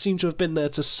seem to have been there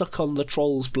to suck on the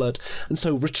troll's blood, and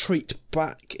so retreat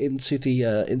back into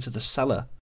the cellar.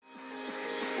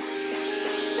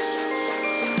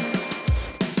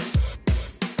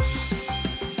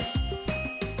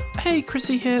 Hey,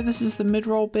 Chrissy here. This is the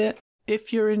mid-roll bit.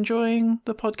 If you're enjoying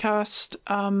the podcast,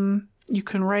 you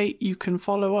can rate, you can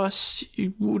follow us,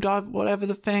 whatever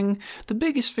the thing. The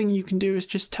biggest thing you can do is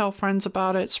just tell friends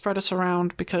about it, spread us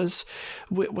around, because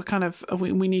we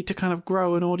need to kind of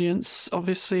grow an audience,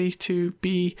 obviously, to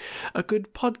be a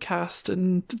good podcast,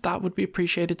 and that would be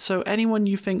appreciated. So anyone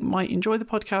you think might enjoy the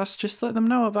podcast, just let them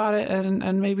know about it,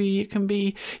 and maybe it can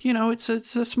be, it's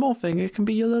a small thing. It can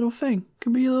be your little thing. It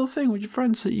can be your little thing with your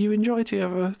friends that you enjoy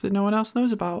together that no one else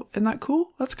knows about. Isn't that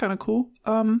cool? That's kind of cool.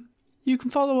 You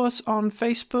can follow us on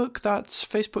Facebook. That's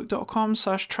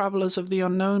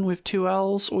facebook.com/travelersoftheunknown with 2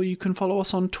 L's, or you can follow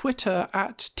us on Twitter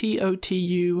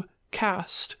 @TOTUcast.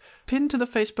 Pinned to the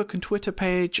Facebook and Twitter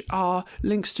page are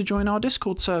links to join our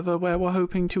Discord server, where we're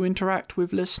hoping to interact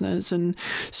with listeners and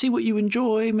see what you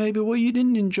enjoy, maybe what you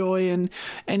didn't enjoy, and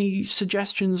any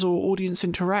suggestions or audience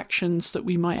interactions that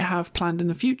we might have planned in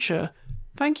the future.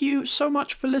 Thank you so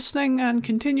much for listening and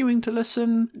continuing to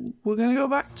listen. We're going to go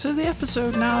back to the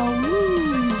episode now.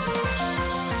 Woo!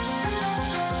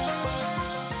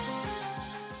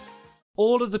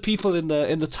 All of the people in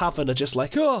the tavern are just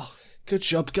like, oh, good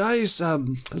job, guys.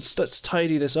 Let's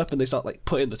tidy this up, and they start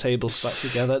putting the tables back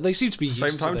together. They seem to be used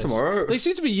Same time to this. tomorrow. They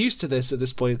seem to be used to this at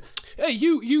this point. Hey,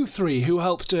 you 3 who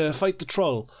helped fight the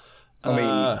troll. I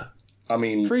mean, I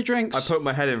mean, Free drinks. I poked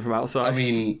my head in from outside. I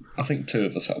mean, I think 2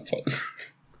 of us had fun.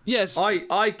 Yes,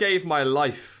 I gave my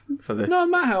life for this. No,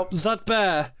 Matt helped. that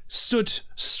bear stood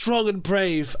strong and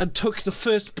brave and took the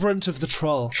first brunt of the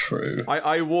troll. True.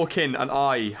 I walk in and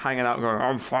hanging out going,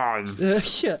 I'm fine.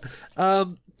 Yeah.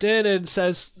 Danon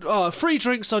says, free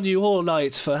drinks on you all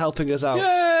night for helping us out.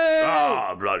 Yay!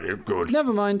 Ah, bloody good.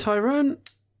 Never mind, Tyrone.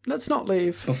 Let's not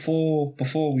leave. Before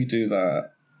we do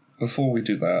that,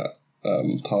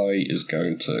 Pi is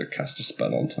going to cast a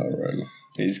spell on Tyrone.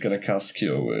 He's going to cast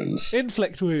Cure Wounds.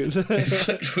 Inflict wounds.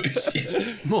 Inflict Wounds,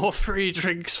 yes. More free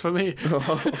drinks for me.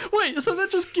 Wait, so they're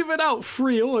just giving out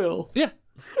free oil? Yeah,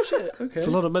 Shit, okay. it's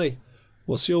a lot of money.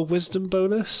 What's your wisdom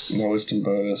bonus? My wisdom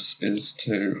bonus is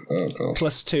 2. Oh, God.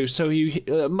 +2. So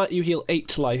you, Matt, you heal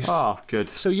 8 life. Ah, good.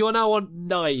 So you're now on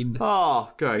 9.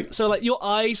 Ah, great. So like your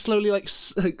eye slowly like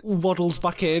waddles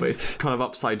back in. But it's kind of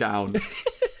upside down.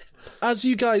 As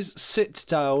you guys sit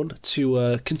down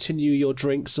to continue your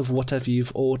drinks of whatever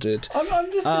you've ordered,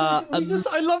 I'm just gonna,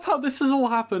 I love how this has all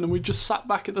happened and we just sat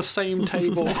back at the same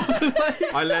table.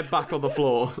 I led back on the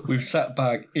floor. We've sat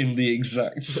back in the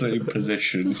exact same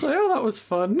position. So, oh, that was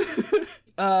fun.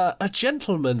 a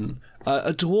gentleman,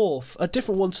 a dwarf, a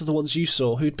different one to the ones you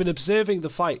saw, who'd been observing the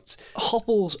fight,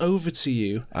 hobbles over to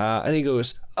you and he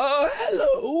goes,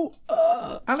 hello,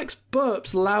 Alex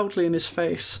burps loudly in his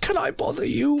face. can I bother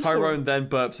you? Tyrone then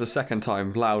burps a second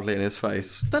time loudly in his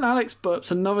face. Then Alex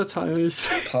burps another time in his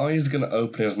face. Pi is going to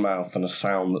open his mouth and a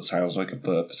sound that sounds like a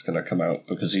burp is going to come out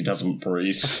because he doesn't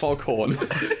breathe. Foghorn.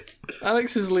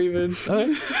 Alex is leaving.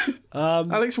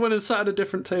 Alex went and sat at a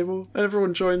different table.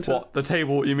 Everyone joined her. What? The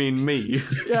table? You mean me?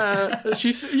 Yeah,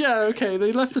 okay.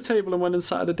 They left the table and went and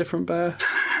sat at a different bear.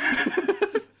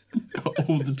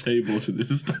 All the tables in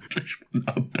this establishment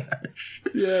are bears.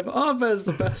 Yeah, but our bear's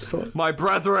the best one. My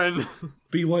brethren.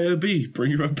 BYOB,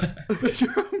 bring your own bear.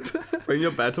 Bring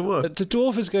your bear to work. The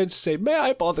dwarf is going to say, may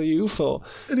I bother you for...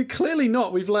 And clearly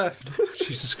not, we've left.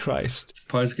 Jesus Christ.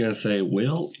 Pi's going to say,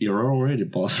 well, you're already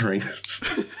bothering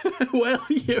us. Well,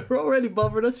 you're already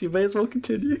bothering us, you may as well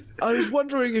continue. I was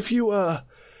wondering if you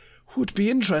would be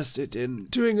interested in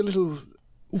doing a little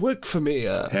work for me.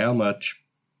 How much?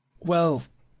 Well,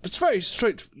 it's very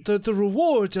straight. The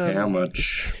reward How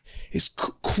much? is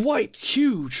quite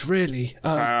huge, really.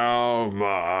 How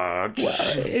much?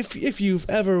 If you've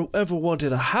ever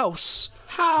wanted a house,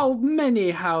 How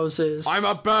many houses? I'm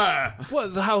a bear. well,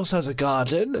 the house has a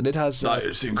garden and it has. That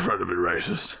is incredibly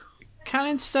racist. Can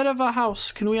instead of a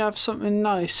house, can we have something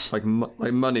nice? Like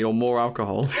money or more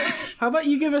alcohol. How about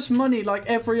you give us money like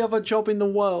every other job in the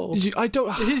world? I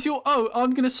don't. Here's your... Oh, I'm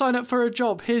going to sign up for a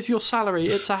job. Here's your salary.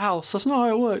 It's a house. That's not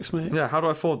how it works, mate. Yeah, how do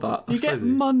I afford that? That's You get crazy.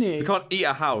 money. You can't eat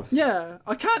a house. Yeah,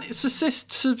 I can't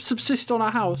subsist on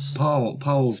a house.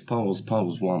 Paul's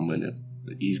 1 minute.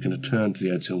 He's going to turn to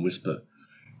the other two and whisper,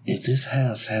 if this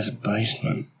house has a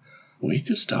basement, we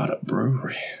could start a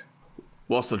brewery.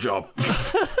 What's the job?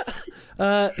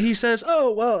 He says,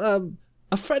 "Oh well,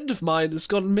 a friend of mine has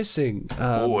gone missing.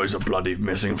 Always a bloody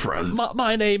missing friend.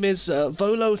 My name is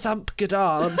Volo Thamp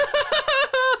Gadan."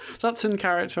 That's in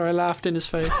character. I laughed in his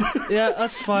face. Yeah,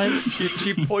 that's fine.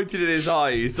 She pointed in his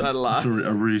eyes and laughed. Sorry,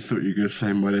 I really thought you were going to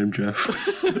say my name,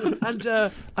 Jeff.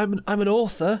 And I'm an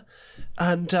author,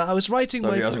 and I was writing So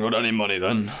my. he hasn't got any money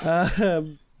then.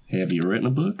 Have you written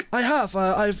a book? I have.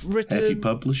 I've written. Have you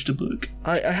published a book?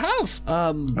 I have.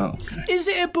 Oh, okay. Is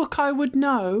it a book I would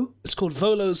know? It's called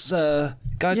Volo's Guide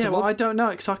Yeah, to well, Wealth. I don't know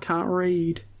because I can't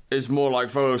read. It's more like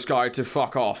Volo's Guide to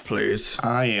fuck off, please.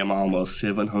 I am almost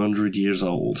 700 years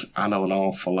old. I know an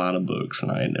awful lot of books,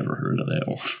 and I ain't never heard of that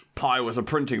one. Pi was a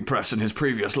printing press in his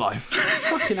previous life.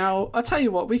 Fucking hell. I tell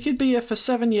you what, we could be here for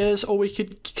 7 years or we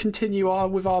could continue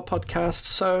with our podcast.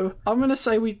 So I'm going to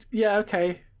say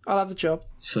okay, I'll have the job.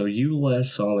 So you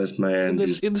last saw this man...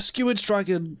 In the Skeward's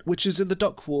Dragon, which is in the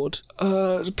dock ward.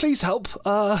 Please help.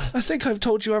 I think I've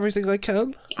told you everything I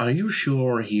can. Are you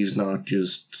sure he's not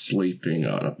just sleeping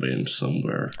on a bench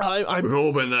somewhere? We've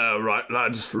all been there, right,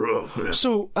 lads?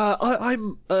 So,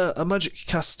 I'm a magic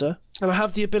caster, and I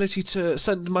have the ability to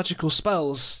send magical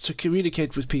spells to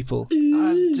communicate with people.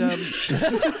 And,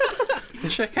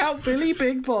 check out Billy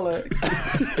Big Bollocks.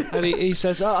 and he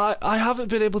says, I haven't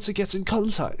been able to get in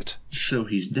contact. So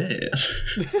he's dead.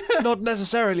 Not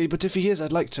necessarily, but if he is,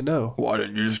 I'd like to know. Why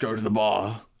don't you just go to the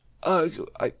bar?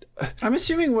 I'm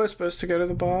assuming we're supposed to go to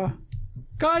the bar.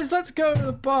 Guys, let's go to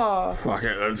the bar. Fuck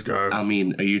it, let's go. I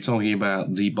mean, are you talking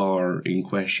about the bar in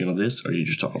question of this, or are you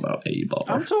just talking about a bar?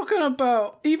 I'm talking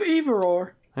about either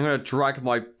or. I'm going to drag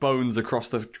my bones across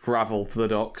the gravel to the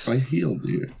docks. I healed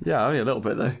you. Yeah, only a little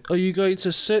bit though. Are you going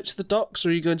to search the docks, or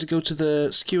are you going to go to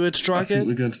the skewered I think dragon?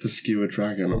 we're going to the skewered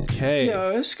dragon. Okay. Yeah,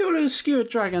 let's go to the Skewered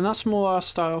Dragon. That's more our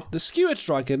style. The Skewered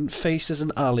Dragon faces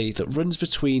an alley that runs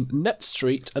between Net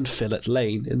Street and Fillet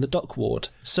Lane in the dock ward.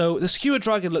 So the Skewered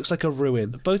Dragon looks like a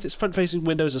ruin. Both its front-facing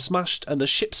windows are smashed and the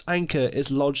ship's anchor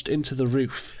is lodged into the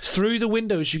roof. Through the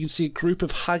windows you can see a group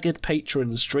of haggard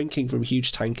patrons drinking from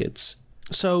huge tankards.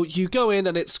 So you go in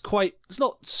and it's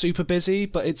not super busy,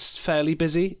 but it's fairly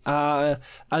busy. And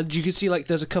you can see like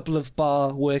there's a couple of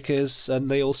bar workers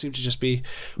and they all seem to just be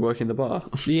Working the bar.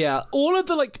 Yeah, all of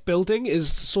the like building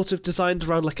is sort of designed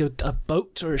around like a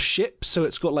boat or a ship, so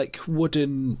it's got like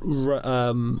wooden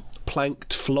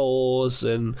planked floors,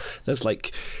 and there's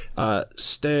like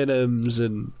sternums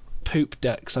and poop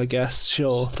decks, I guess.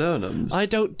 Sure. Sternums? I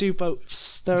don't do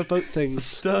boats. There are boat things.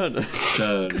 Sternum.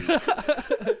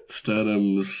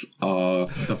 Sternums are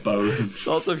the bones.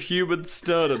 Lots of human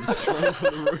sternums strung on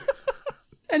the roof.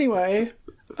 Anyway,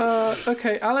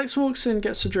 okay, Alex walks in,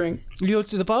 gets a drink. You go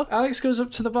to the bar? Alex goes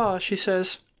up to the bar. She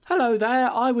says, "Hello there,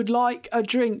 I would like a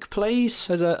drink, please."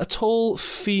 There's a tall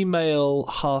female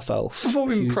half-elf. Before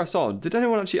we press on, did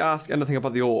anyone actually ask anything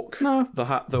about the orc? No. The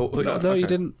hat. No, okay. you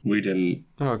didn't. We didn't.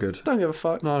 Oh, good. Don't give a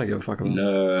fuck. No, I don't give a fuck.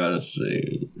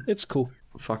 Nothing. It's cool.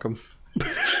 Fuck them.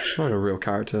 They're not a real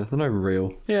character. They're not even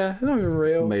real. Yeah, they're not even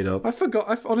real. Made up. I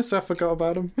honestly forgot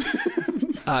about them.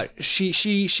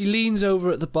 She leans over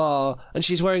at the bar and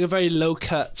she's wearing a very low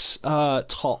cut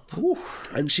top.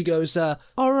 And she goes,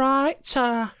 all right,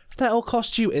 that'll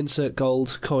cost you insert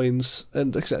gold coins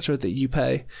and etc. that you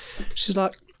pay. She's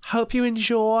like, hope you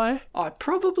enjoy. I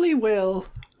probably will.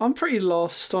 I'm pretty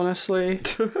lost, honestly.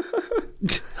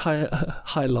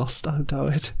 High lost, I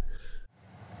doubt it.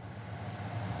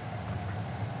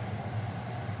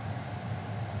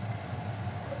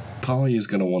 Polly is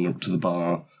going to wander up to the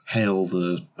bar, hail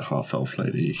the half-elf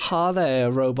lady. Hi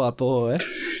there, robot boy.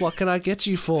 What can I get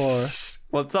you for?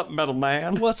 What's up, metal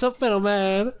man? What's up, metal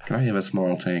man? Can I have a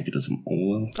small tankard of some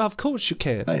oil? Of course you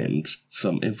can. And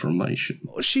some information.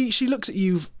 She looks at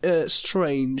you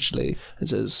strangely and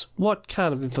says, what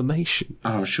kind of information?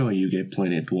 I'm sure you get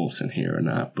plenty of dwarfs in here or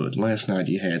not, but last night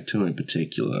you had two in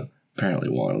particular. Apparently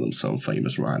one of them some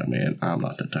famous writer man. I'm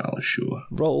not entirely sure.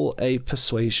 Roll a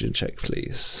persuasion check,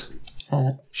 please.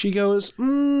 Oh. She goes,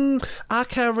 I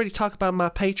can't really talk about my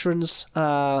patrons,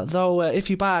 though if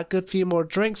you buy a good few more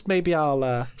drinks, maybe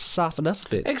I'll soften up a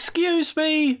bit. Excuse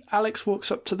me. Alex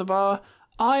walks up to the bar.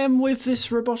 I am with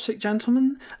this robotic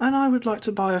gentleman, and I would like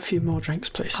to buy a few more drinks,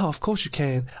 please. Oh, of course you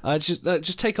can.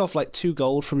 Just take off like 2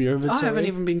 gold from your inventory. I haven't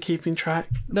even been keeping track.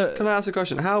 No, Can I ask a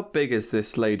question? How big is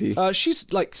this lady?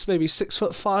 she's like maybe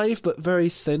 6'5", but very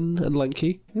thin and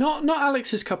lanky. Not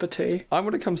Alex's cup of tea. I'm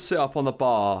going to come sit up on the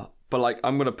bar, but like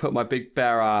I'm going to put my big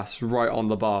bare ass right on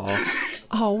the bar.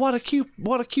 Oh, what a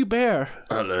cute bear.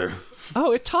 Hello.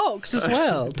 Oh, it talks as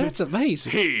well. That's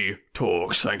amazing. He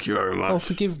talks, thank you very much. Oh,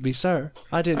 forgive me, sir.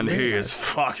 I didn't realize.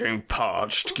 fucking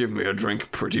parched. Give me a drink,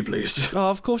 pretty please. Oh,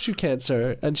 of course you can,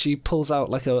 sir. And she pulls out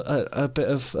like a bit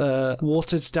of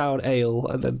watered down ale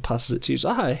and then passes it to you.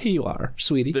 So, hi, here you are,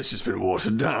 sweetie. This has been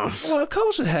watered down. Well, of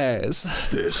course it has.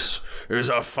 This is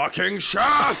a fucking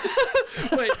shaft!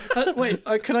 Wait.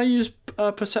 Can I use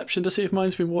perception to see if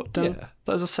mine's been watered down? Yeah.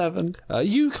 That's a 7.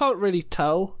 You can't really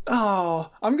tell.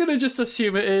 Oh, I'm going to just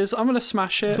assume it is. I'm going to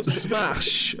smash it.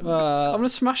 Smash. I'm going to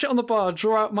smash it on the bar,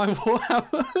 draw out my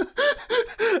warhammer,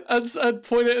 and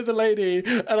point it at the lady,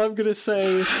 and I'm going to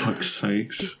say, Fuck's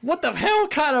sakes. what the hell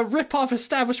kind of rip-off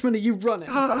establishment are you running?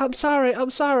 I'm sorry.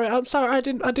 I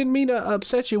didn't mean to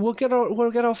upset you. We'll get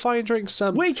our fine drinks.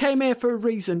 We came here for a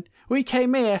reason. We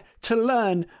came here to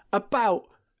learn about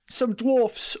some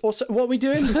dwarfs, or what are we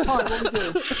doing? Pie, what are we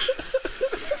doing?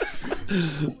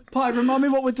 Pie, remind me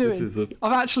what we're doing.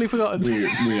 I've actually forgotten.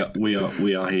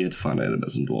 We are here to find out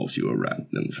about some dwarves. You were right in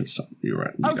the first time. You were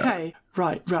right. Okay,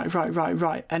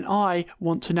 right. And I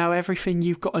want to know everything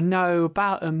you've got to know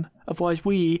about them. Otherwise,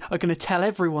 we are going to tell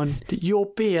everyone that your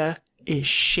beer is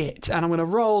shit. And I'm going to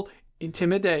roll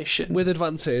intimidation. with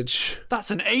advantage.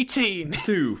 That's an 18.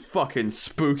 Too fucking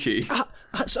spooky.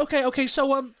 Okay.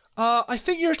 So I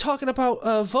think you're talking about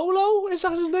Volo. Is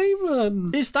that his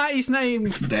name? Is that his name?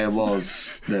 There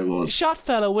was. Short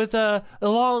fella with a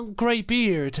long grey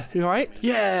beard, right?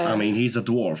 Yeah. I mean, he's a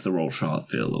dwarf. They're all short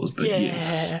fellows, but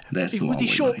yes, that's the Was one he we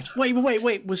short? made.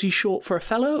 Wait. Was he short for a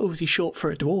fellow or was he short for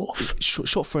a dwarf?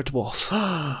 Short for a dwarf.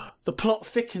 the plot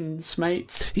thickens,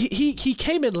 mates. He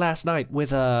came in last night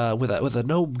with a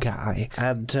gnome guy,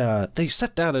 and they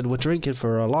sat down and were drinking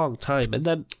for a long time. And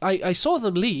then I saw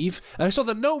them leave, and I saw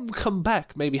the gnome come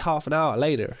back maybe half an hour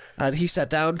later. And he sat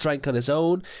down, drank on his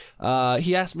own.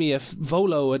 He asked me if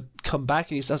Volo had come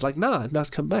back, and I was like, nah,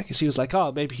 not come back. And he was like,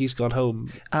 oh, maybe he's gone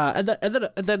home. And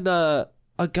then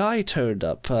a guy turned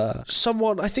up.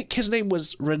 Someone, I think his name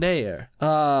was Renaer.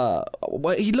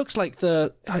 He looks like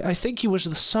I think he was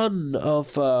the son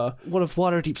of one of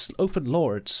Waterdeep's open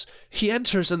lords. He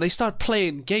enters and they start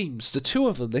playing games. The two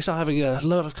of them, they start having a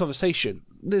lot of conversation.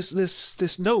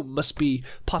 This gnome must be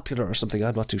popular or something,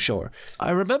 I'm not too sure.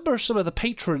 I remember some of the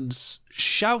patrons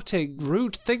shouting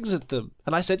rude things at them,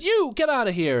 and I said, "You, get out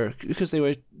of here," because they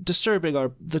were disturbing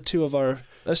the two of our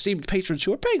esteemed patrons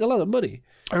who were paying a lot of money.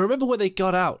 I remember when they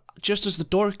got out, just as the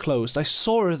door closed, I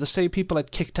saw the same people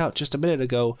I'd kicked out just a minute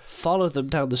ago follow them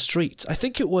down the street. I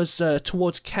think it was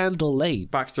towards Candle Lane.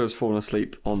 Baxter has fallen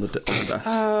asleep on the desk.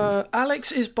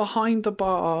 Alex is behind the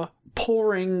bar,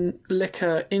 pouring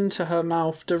liquor into her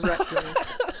mouth directly,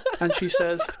 and she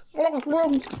says,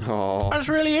 Oh. "That's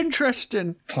really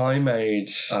interesting." Pi made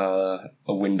a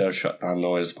window shutdown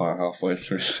noise about halfway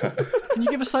through. Can you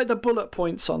give us like the bullet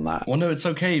points on that? Well, no, it's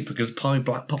okay because Pi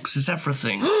black boxes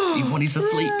everything. Even when he's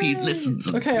asleep, he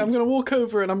listens. Okay, I'm going to walk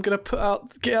over and I'm going to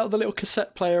get out the little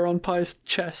cassette player on Pi's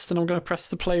chest, and I'm going to press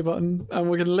the play button, and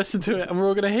we're going to listen to it, and we're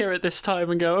all going to hear it this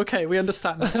time and go, okay, we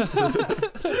understand.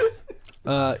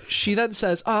 She then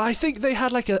says, I think they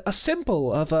had like a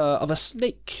symbol of a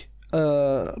snake.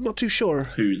 I'm not too sure.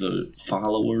 Who, the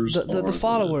followers? The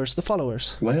followers. The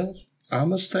followers. Well, I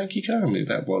must thank you kindly.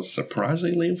 That was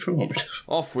surprisingly informative.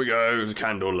 Off we go to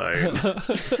Candle Lane.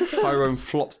 Tyrone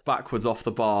flops backwards off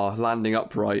the bar, landing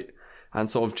upright, and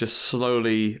sort of just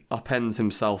slowly upends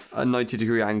himself at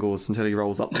 90-degree angles until he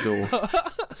rolls up the door.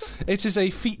 It is a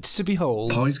feat to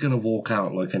behold. Pi's going to walk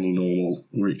out like any normal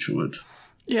creature would.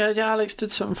 Yeah, Alex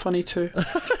did something funny too.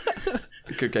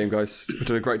 Good game, guys. You're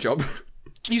doing a great job.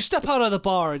 You step out of the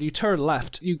bar and you turn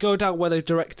left. You go down where they're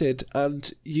directed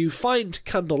and you find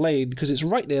Candle Lane because it's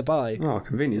right nearby. Oh,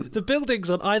 convenient. The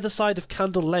buildings on either side of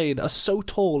Candle Lane are so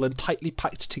tall and tightly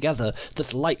packed together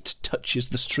that light touches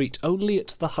the street only at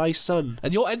the high sun.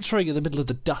 And you're entering in the middle of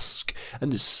the dusk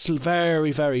and it's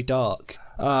very, very dark.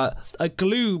 A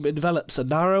gloom envelops a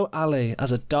narrow alley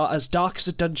as dark as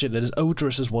a dungeon and as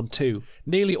odorous as one too.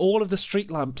 Nearly all of the street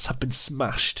lamps have been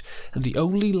smashed, and the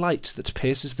only light that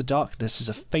pierces the darkness is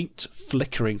a faint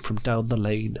flickering from down the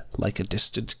lane, like a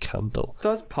distant candle.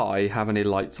 Does Pi have any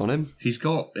lights on him? He's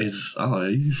got his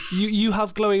eyes. You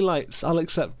have glowing lights, I'll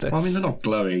accept this. Well, I mean, they're not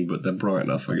glowing, but they're bright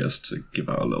enough, I guess, to give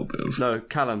out a little bit of... No,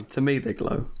 Callum, to me they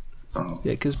glow. Oh.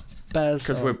 Yeah, because bears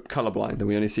we're colourblind and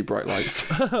we only see bright lights.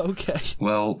 Okay.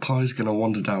 Well, Pi's going to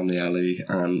wander down the alley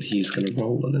and he's going to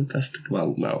roll an investigation.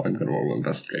 Well, no, I'm going to roll an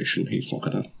investigation. He's not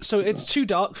going to... So it's too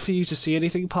dark for you to see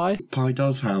anything, Pi? Pi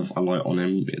does have a light on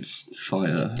him. It's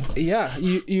fire. Yeah,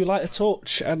 you light a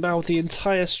torch and now the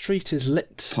entire street is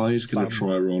lit. Pi's going to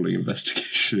try rolling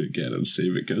investigation again and see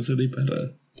if it goes any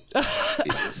better.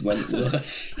 It went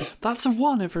worse. That's a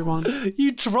 1, everyone.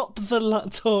 You drop the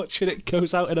torch and it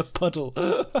goes out in a puddle.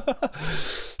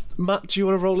 Matt, do you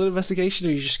want to roll an investigation or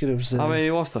are you just going to observe? I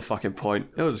mean, what's the fucking point?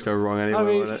 It'll just go wrong anyway,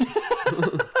 won't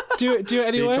it? Do it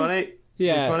anyway? D20?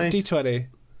 Yeah, D20?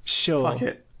 Sure. Fuck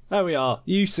it. There we are.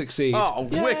 You succeed. Oh,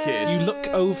 wicked! You look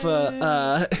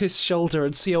over his shoulder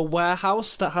and see a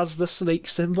warehouse that has the snake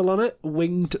symbol on it.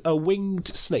 A winged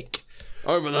snake.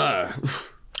 Over there.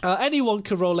 Anyone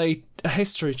can roll a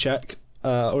history check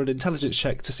or an intelligence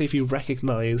check to see if you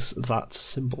recognise that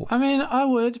symbol. I mean, I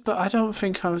would, but I don't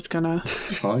think I was gonna.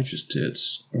 I just did.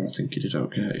 I think you did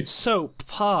okay. So,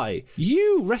 Pi,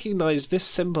 you recognise this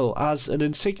symbol as an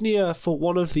insignia for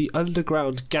one of the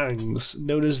underground gangs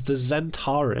known as the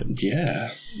Zentarim.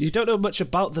 Yeah. You don't know much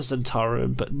about the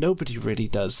Zentarim, but nobody really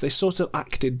does. They sort of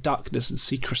act in darkness and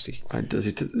secrecy. Does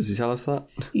he tell us that?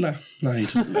 No, he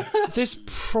doesn't. This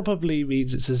probably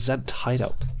means it's a Zent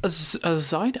hideout. A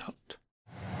Zydeout?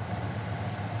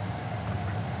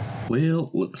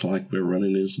 Well, looks like we're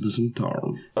running into the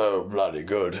Zentarum. Oh, bloody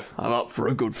good. I'm up for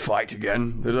a good fight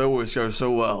again. It always goes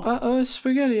so well.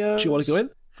 Spaghetti-O. Do you want to go in?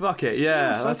 Fuck it,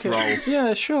 yeah, let's roll.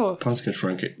 Yeah, sure. Pi's going to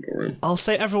try and ignore him. I'll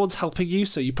say everyone's helping you,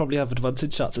 so you probably have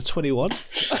advantage. That's a 21.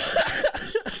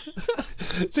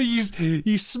 So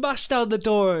you smash down the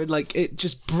door and like it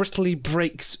just brittly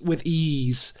breaks with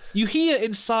ease. You hear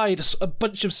inside a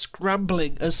bunch of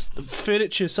scrambling as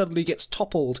furniture suddenly gets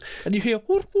toppled, and you hear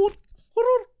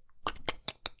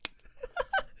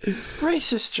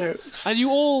Racist jokes. And you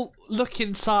all look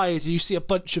inside and you see a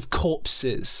bunch of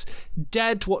corpses.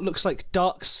 Dead, what looks like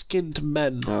dark-skinned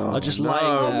men are just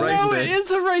lying there. No, it is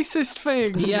a racist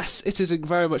thing. Yes, it is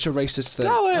very much a racist thing.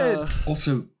 Go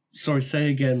Also, sorry, say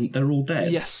again, they're all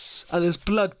dead? Yes, and there's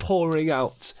blood pouring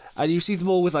out. And you see them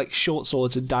all with like short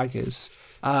swords and daggers.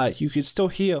 You can still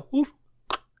hear... Ooh.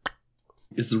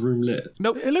 Is the room lit?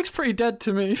 Nope. It looks pretty dead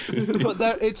to me. But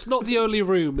it's not the only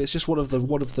room, it's just one of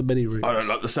the many rooms. I don't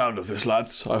like the sound of this,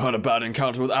 lads. I had a bad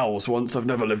encounter with owls once. I've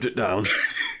never lived it down.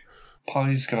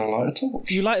 Pie's gonna light a torch.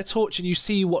 You light a torch and you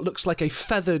see what looks like a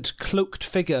feathered, cloaked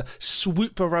figure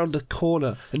swoop around a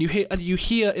corner, and you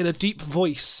hear in a deep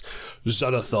voice,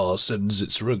 "Xanathar sends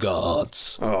its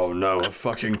regards." Oh no, a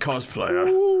fucking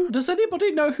cosplayer. Does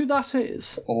anybody know who that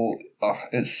is? Well,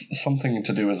 it's something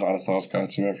to do with Xanathar's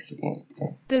Guide to Everything.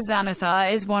 The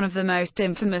Xanathar is one of the most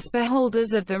infamous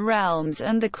beholders of the realms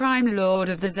and the crime lord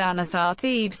of the Xanathar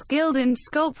Thieves Guild in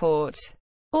Skullport.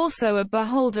 Also, a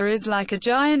beholder is like a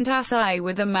giant ass eye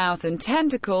with a mouth and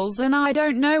tentacles, and I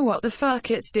don't know what the fuck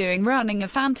it's doing running a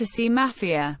fantasy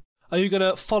mafia. Are you going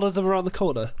to follow them around the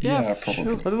corner? Yeah,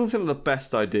 probably. That doesn't seem like the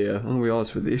best idea, I'm going to be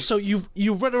honest with you. So you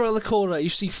run around the corner, you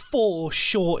see 4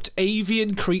 short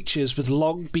avian creatures with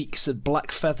long beaks and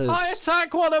black feathers. I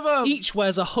attack one of them! Each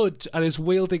wears a hood and is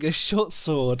wielding a short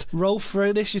sword. Roll for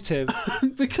initiative.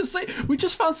 Because we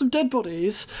just found some dead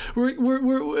bodies. We're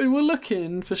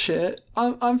looking for shit.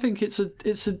 I think it's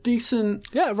a decent...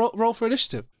 Yeah, roll for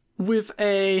initiative. With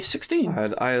a 16.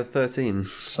 I had 13.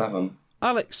 7.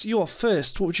 Alex, you are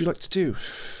first. What would you like to do?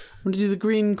 I'm going to do the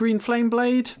green flame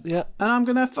blade. Yeah. And I'm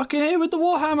going to fucking hit with the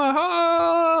Warhammer.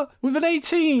 Ah! With an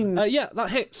 18. Yeah,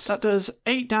 that hits. That does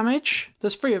 8 damage.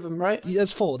 There's 3 of them, right? Yeah,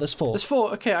 there's 4. There's 4. There's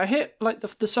 4. Okay, I hit like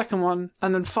the second one,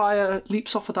 and then fire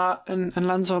leaps off of that and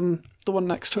lands on the one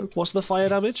next to it. What's the fire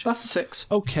damage? That's a 6.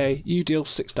 Okay, you deal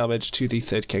 6 damage to the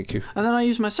third Kenku. And then I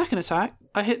use my second attack.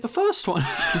 I hit the first one.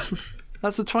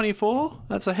 That's a 24.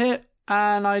 That's a hit.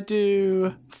 And I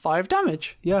do 5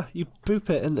 damage. Yeah, you boop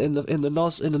it in the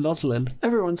nozzling.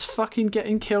 Everyone's fucking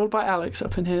getting killed by Alex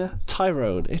up in here.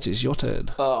 Tyrone, it is your turn.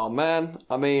 Oh man,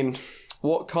 I mean,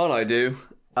 what can I do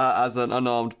as an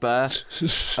unarmed bear?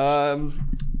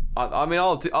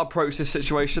 I'll approach this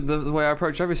situation the way I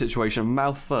approach every situation,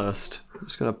 mouth first. I'm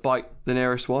just gonna bite the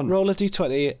nearest one. Roll a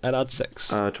d20 and add 6.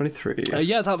 23.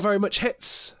 Yeah, that very much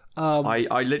hits.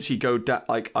 I literally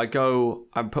go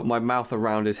and put my mouth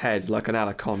around his head like an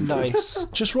anaconda. Nice.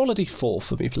 Just roll a d4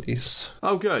 for me, please.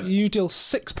 Oh, good. You deal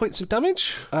 6 points of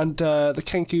damage, and the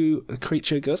Kenku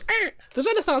creature goes, The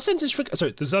Xanathar sends its regards.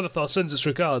 Sorry, the Xanathar sends its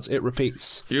regards. It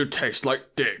repeats. You taste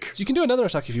like dick. So you can do another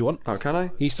attack if you want. Oh, can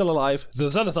I? He's still alive. The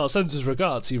Xanathar sends his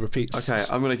regards. He repeats. Okay,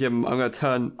 I'm gonna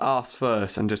turn ass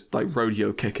first and just like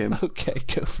rodeo kick him. Okay,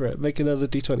 go for it. Make another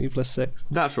d20 plus 6.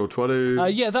 Natural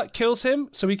 20. Yeah, that kills him.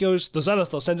 So he goes, the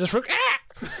Xanathar sends his regards.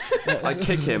 I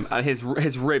kick him and his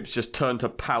ribs just turn to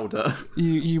powder.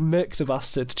 You murk the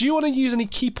bastard. Do you want to use any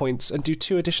key points and do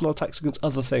 2 additional attacks against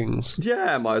other things?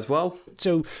 Yeah, might as well.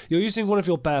 So you're using one of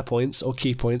your bear points or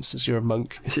key points as you're a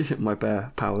monk. My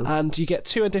bear powers. And you get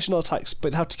 2 additional attacks,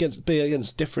 but they have to be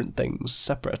against different things,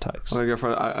 separate attacks. I'm going to go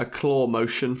for a claw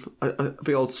motion. A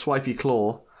big old swipey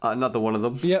claw. Another one of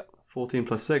them. Yep. 14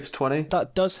 plus 6, 20.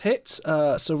 That does hit,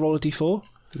 so roll a d4.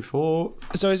 D4.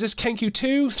 So is this Kenku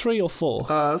 2, 3 or 4?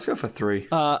 Let's go for 3.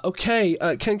 Okay,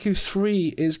 Kenku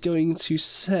 3 is going to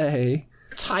say...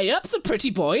 Tie up the pretty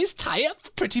boys,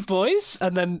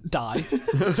 and then die.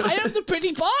 Tie up the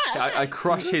pretty boys! I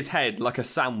crush his head like a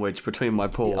sandwich between my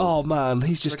paws. Oh man,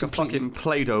 he's just like a fucking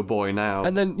Play-Doh boy now.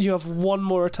 And then you have one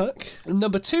more attack.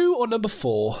 Number 2 or number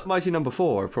 4? Mighty number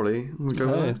 4, probably. We'll go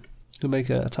there. You'll make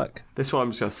an attack. This one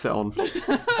I'm just going to sit on.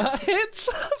 Hits!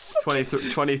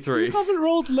 23. You haven't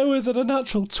rolled lower than a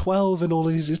natural 12 in all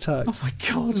of these attacks. Oh my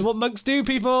god. This is what monks do,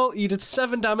 people. You did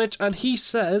 7 damage, and he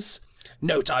says...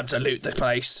 No time to loot the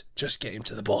place. Just get him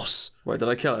to the boss. Wait, did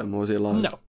I kill him or was he alive?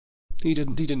 No. He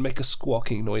didn't make a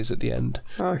squawking noise at the end.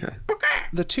 Oh, okay.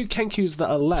 The 2 Kenkus that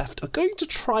are left are going to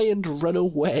try and run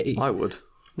away. I would.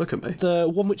 Look at me.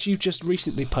 The one which you've just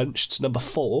recently punched, number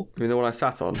 4. You mean the one I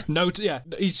sat on? No, yeah.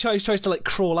 He tries to like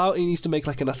crawl out. He needs to make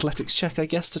like an athletics check, I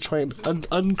guess, to try and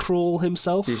uncrawl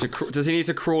himself. Does he need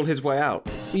to crawl his way out?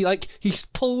 He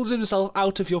pulls himself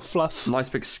out of your fluff. Nice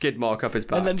big skid mark up his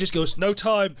back. And then just goes, no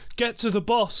time, get to the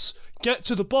boss,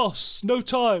 no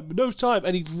time.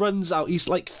 And he runs out. He's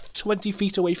like 20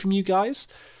 feet away from you guys.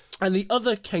 And the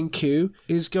other Kenku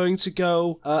is going to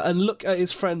go and look at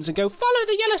his friends and go, follow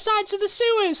the yellow signs to the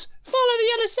sewers! Follow the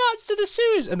yellow signs to the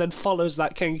sewers! And then follows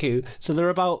that Kenku. So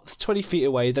they're about 20 feet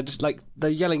away. They're just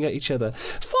they're yelling at each other.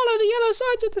 Follow the yellow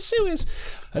signs to the sewers!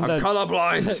 And I'm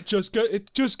colourblind! just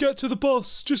get to the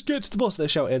bus! Just get to the bus, they're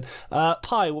shouting.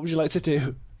 Pi, what would you like to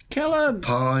do? Kill him!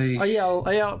 Pi. I yell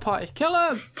at Pi. Kill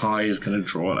him! Pi is going to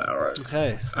draw an arrow.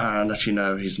 Okay. And actually,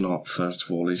 no, he's not. First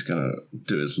of all, he's going to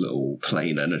do his little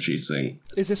plane energy thing.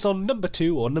 Is this on number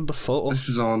 2 or number 4? This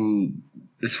is on...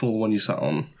 It's for the one you sat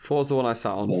on. 4's the one I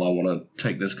sat on. Well, I want to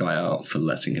take this guy out for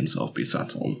letting himself be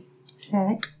sat on.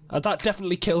 That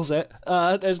definitely kills it.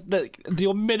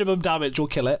 Your minimum damage will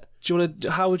kill it.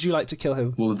 How would you like to kill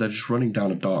him? Well, if they're just running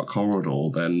down a dark corridor,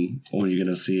 then all you're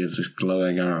going to see is this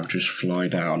glowing arrow just fly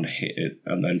down, hit it,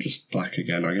 and then just black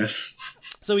again, I guess.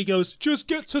 So he goes, just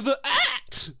get to the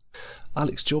act!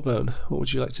 Alex Jawbone, what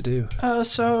would you like to do?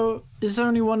 So, is there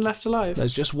only one left alive?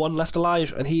 There's just one left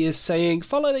alive, and he is saying,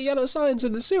 follow the yellow signs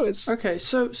in the sewers. Okay,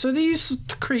 so these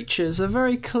creatures are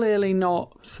very clearly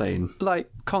not sane,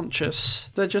 conscious.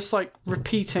 They're just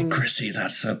repeating. Chrissy,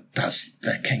 that's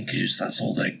their Kenkus.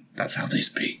 That's how they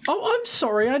speak. Oh, I'm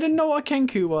sorry, I didn't know what a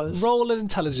Kenku was. Roll an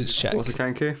intelligence check. What's a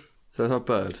Kenku? So they're a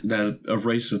bird. They're a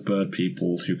race of bird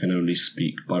people who can only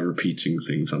speak by repeating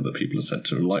things other people are said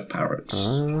to, like parrots.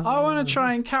 I want to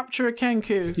try and capture a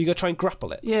Kenku. You got to try and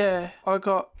grapple it? Yeah, I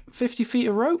got 50 feet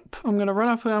of rope. I'm going to run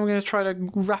up and I'm going to try to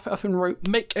wrap it up in rope.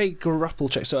 Make a grapple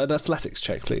check, so an athletics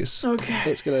check, please. Okay.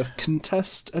 It's going to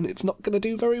contest, and it's not going to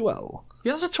do very well.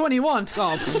 Yeah, that's a 21.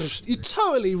 Oh, you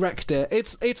totally wrecked it.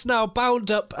 It's now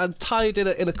bound up and tied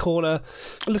in a corner,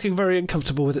 looking very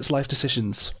uncomfortable with its life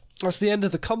decisions. That's the end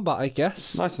of the combat, I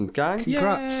guess. Nice one, gang.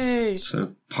 Congrats. Yay.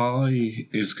 So Pi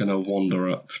is going to wander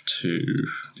up to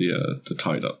the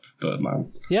tied up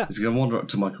Birdman. Yeah. He's going to wander up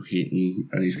to Michael Keaton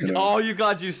and he's going to... Oh, you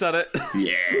glad you said it?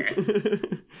 Yeah.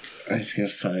 And he's going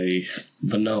to say,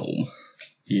 the gnome,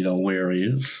 you know where he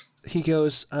is? He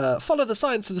goes, follow the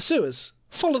signs to the sewers.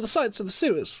 Follow the signs to the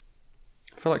sewers.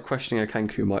 I feel like questioning a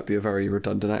Kenku might be a very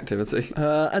redundant activity.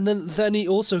 And then he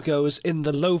also goes in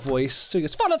the low voice. So he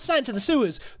goes, follow the sign to the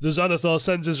sewers. The Xanathar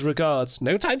sends his regards.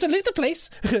 No time to loot the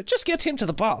place. Just get him to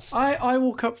the boss. I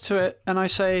walk up to it and I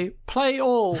say, play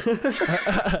all.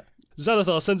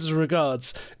 Xanathar sends his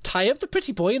regards. Tie up the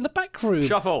pretty boy in the back room.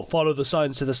 Shuffle. Follow the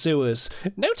signs to the sewers.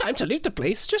 No time to loot the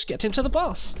place. Just get him to the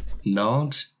boss.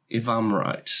 Nod if I'm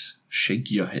right.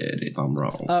 Shake your head if I'm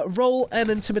wrong. Roll an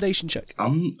intimidation check.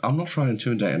 I'm not trying to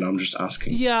intimidate him, I'm just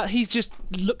asking. Yeah, he just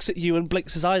looks at you and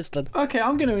blinks his eyes then. Okay,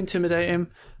 I'm going to intimidate him.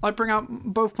 I bring out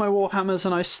both my warhammers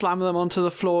and I slam them onto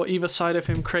the floor, either side of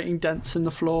him, creating dents in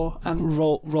the floor. And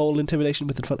roll intimidation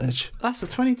with advantage. That's a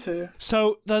 22.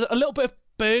 So there's a little bit of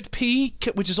bird pee,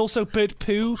 which is also bird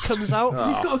poo, comes out.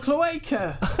 He's got a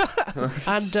cloaca.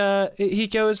 And he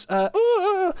goes, the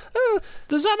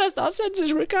Xanathar sends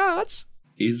his regards.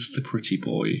 Is the pretty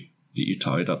boy that you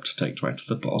tied up to take back to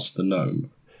the boss the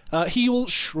gnome? He will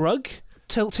shrug,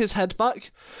 tilt his head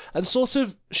back, and sort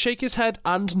of shake his head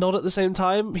and nod at the same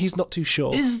time. He's not too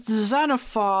sure. Is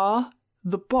Xanathar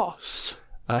the boss?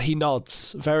 He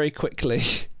nods very quickly.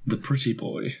 The pretty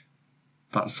boy?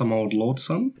 That's some old lord's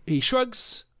son? He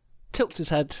shrugs, tilts his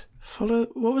head.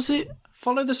 What was it?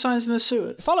 Follow the signs in the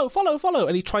sewers. Follow.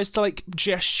 And he tries to,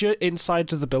 gesture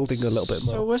inside of the building a little bit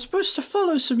more. So we're supposed to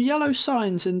follow some yellow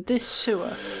signs in this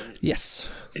sewer? Yes.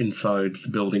 Inside the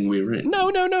building we're in? No.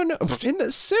 In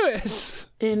the sewers.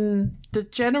 In the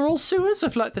general sewers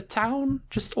of, the town?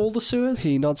 Just all the sewers?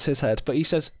 He nods his head, but he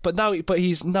says, but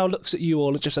he's now looks at you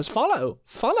all and just says, follow.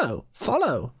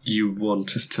 You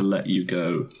want us to let you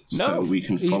go so we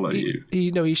can follow you?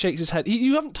 He shakes his head.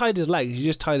 You haven't tied his legs, you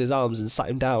just tied his arms and sat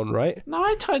him down, right? No,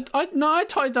 I tied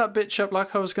that bitch up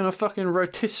like I was going to fucking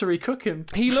rotisserie cook him.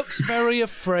 He looks very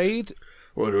afraid.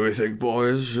 What do we think,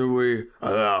 boys? Should we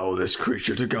allow this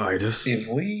creature to guide us? If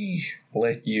we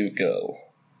let you go,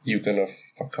 you gonna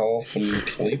fuck off and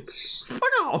please?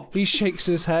 Fuck off! He shakes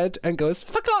his head and goes,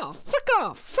 fuck off!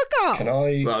 Can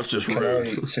I... That's just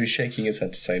rude. So he's shaking his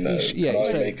head to say no.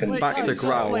 Back to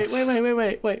growls.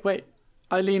 Wait.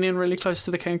 I lean in really close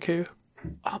to the Kenku.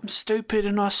 I'm stupid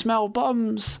and I smell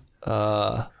bums.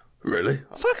 Really?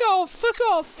 Fuck off!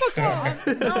 No! Fuck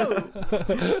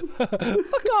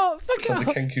off! So the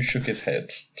Kenku shook his head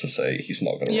to say he's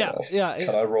not going to run off. Yeah.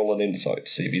 Can I roll an insight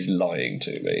to see if he's lying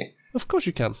to me? Of course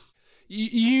you can.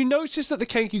 You notice that the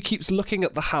Kenku keeps looking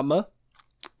at the hammer,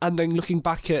 and then looking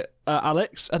back at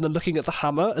Alex, and then looking at the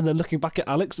hammer, and then looking back at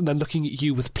Alex, and then looking at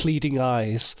you with pleading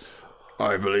eyes.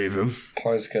 I believe him.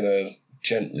 Pi's going to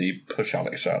gently push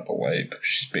Alex out of the way because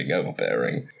she's being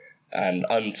overbearing. and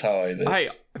untie this. Hey,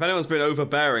 if anyone's been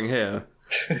overbearing here,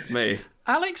 it's me.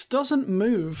 Alex doesn't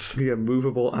move. The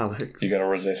immovable Alex. You're gonna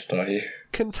resist, are you?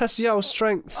 Contest Yao's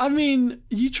strength. I mean,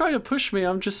 you try to push me.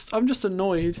 I'm just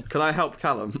annoyed. Can I help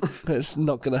Callum? It's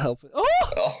not going to help.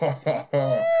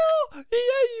 Oh!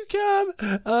 Yeah, you can.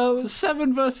 It's a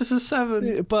 7 versus a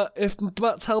 7. But if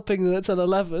Matt's helping, then it's an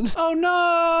 11. Oh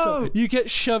no! So you get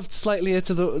shoved slightly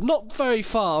into the... Not very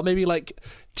far, maybe like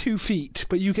 2 feet,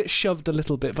 but you get shoved a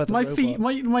little bit by the robot. feet,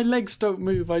 my legs don't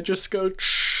move. I just go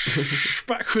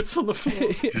backwards on the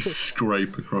floor. Just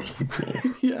scrape across the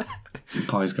floor. Yeah.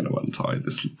 Pie's gonna untie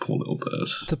this poor little bird.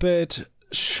 The bird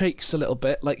shakes a little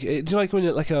bit. Like, do you like when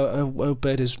a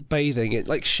bird is bathing? It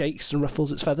like shakes and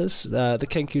ruffles its feathers. The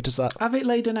kenku does that. Have it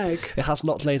laid an egg? It has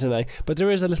not laid an egg, but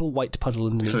there is a little white puddle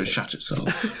underneath. So it shat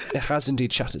itself. It has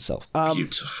indeed shat itself.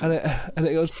 Beautiful. And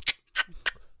it goes...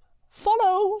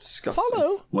 Follow! Disgusting.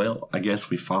 Follow! Well, I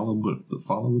guess we follow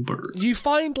the bird. You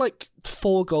find like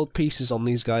 4 gold pieces on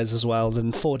these guys as well,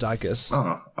 and 4 daggers.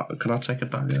 Can I take a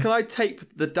dagger? Can I tape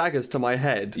the daggers to my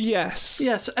head? Yes.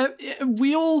 Yes.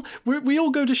 We all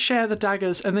go to share the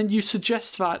daggers, and then you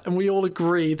suggest that, and we all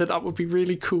agree that would be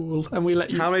really cool, and we let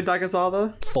you. How many daggers are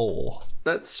there? 4.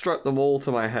 Let's strap them all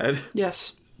to my head.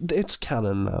 Yes. It's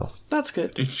canon now. That's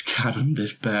good. It's canon.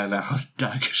 This bear now has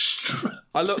dagger strap.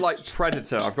 I look like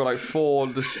Predator. I've got like 4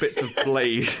 just bits of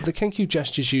blade. The kenku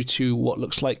gestures you to what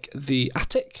looks like the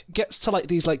attic, gets to like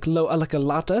these like like a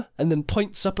ladder, and then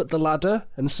points up at the ladder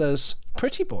and says,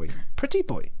 "Pretty boy, pretty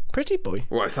boy, pretty boy."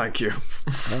 Why, thank you.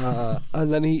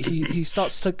 And then he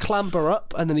starts to clamber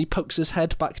up, and then he pokes his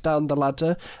head back down the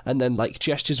ladder, and then like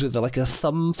gestures with like a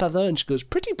thumb feather, and she goes,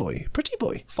 pretty boy,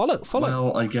 follow."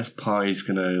 Well, I guess Pie's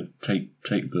gonna take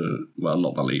the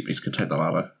not the leap. He's gonna take the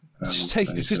ladder. Just take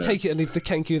it and leave the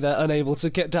kenku there, unable to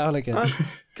get down again.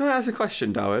 Can I ask a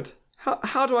question, Doward?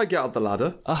 How do I get up the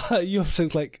ladder? You have to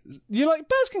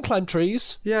bears can climb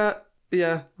trees. Yeah,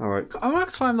 all right. I'm gonna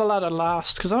climb the ladder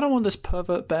last because I don't want this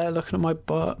pervert bear looking at my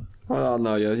butt. Oh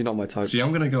no, you're not my type. See,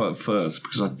 I'm gonna go up first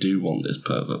because I do want this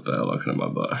pervert bear looking at my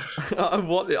butt. I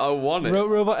want it.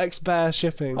 Robot X bear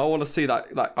shipping. I want to see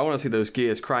that. Like, I want to see those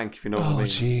gears crank. If you know what I mean. Oh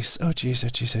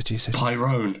jeez.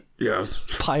 Pyrone. Yes.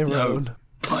 Pyrone. No.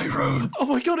 Pyrone. Oh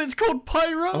my god, it's called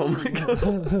Pyro. Oh my god.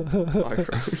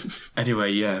 Pyrone.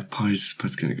 Anyway, yeah, Pie's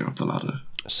gonna go up the ladder.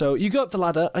 So you go up the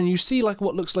ladder and you see like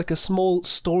what looks like a small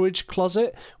storage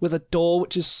closet with a door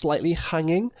which is slightly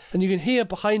hanging, and you can hear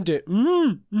behind it,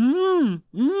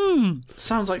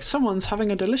 Sounds like someone's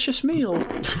having a delicious meal.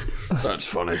 That's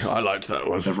funny. I liked that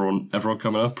one. Is everyone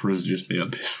coming up, or is it just me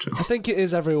up here still? I think it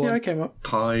is everyone. Yeah, I came up.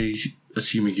 Pie,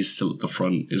 assuming he's still at the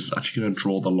front, is actually going to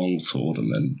draw the longsword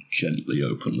and then gently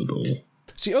open the door.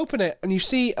 So you open it and you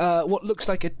see what looks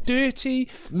like a dirty,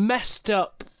 messed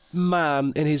up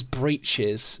man in his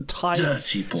breeches,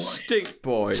 Dirty boy. Stink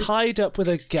boy. tied up with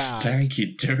a gag.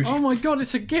 Stanky dirty. Oh my god,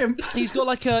 it's a gimp. He's got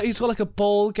like a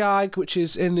ball gag which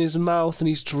is in his mouth, and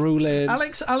he's drooling.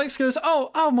 Alex goes,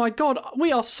 oh my god,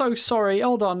 we are so sorry.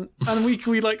 Hold on, and we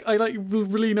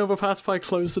lean over past Pie,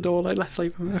 close the door, like let's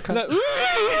leave him. Okay.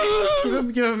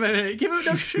 Give him a minute. Give him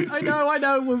no shoot. I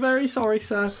know. We're very sorry,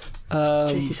 sir.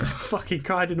 Jesus fucking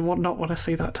Christ! I did not want to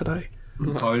see that today.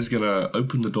 Pie's going to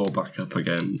open the door back up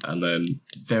again and then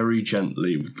very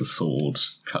gently with the sword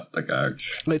cut the gag.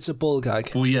 It's a ball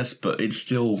gag. Well, yes, but it's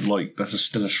still like there's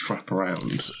still a strap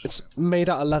around. It's made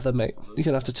out of leather, mate. You're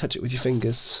gonna have to touch it with your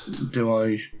fingers. Do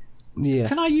I? Yeah.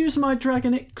 Can I use my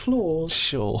Dragonite claws?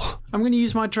 Sure. I'm going to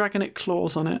use my Dragonite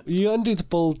claws on it. You undo the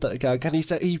ball gag, and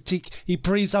he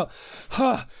breathes out.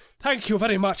 Thank you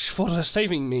very much for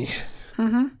saving me.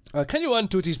 Mm-hmm. Can you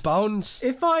undo these bounds?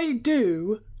 If I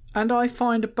do, and I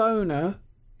find a boner,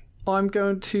 I'm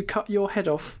going to cut your head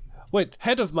off. Wait,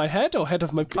 head of my head or head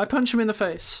of my... I punch him in the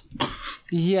face.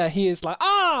 Yeah, he is like,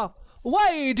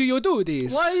 why do you do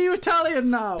this? Why are you Italian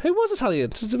now? He was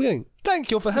Italian since the beginning.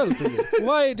 Thank you for helping me.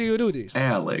 Why do you do this?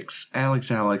 Alex. How are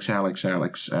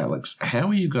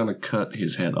you going to cut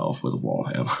his head off with a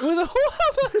warhammer? With a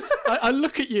warhammer? I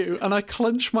look at you and I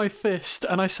clench my fist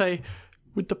and I say,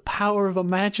 with the power of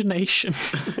imagination.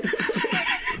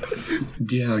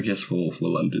 Yeah, I guess we'll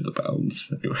undo the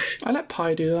bounds anyway. I let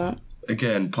Pie do that.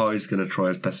 Again, Pie's going to try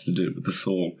his best to do it with the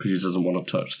sword because he doesn't want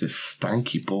to touch this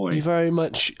stanky boy. You very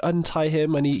much untie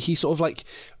him, and he sort of like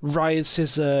writhes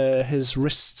his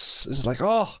wrists. It's like,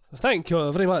 Thank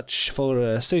you very much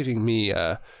for saving me.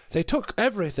 They took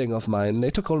everything of mine. They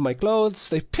took all my clothes.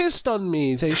 They pissed on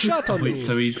me. They shot on me. Wait,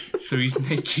 so he's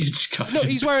naked? No,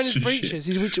 he's wearing his breeches.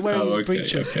 He's wearing his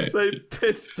breeches. Okay. They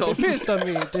pissed on They pissed on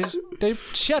me. They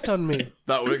shat on me.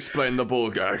 That would explain the ball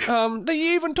gag. They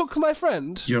even took my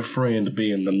friend. Your friend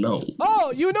being the gnome.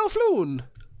 Oh, you know Floon?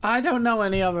 I don't know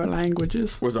any other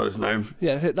languages. Was that his name?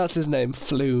 Yeah, that's his name,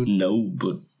 Floon. No,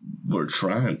 but we're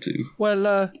trying to.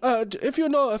 Well, if you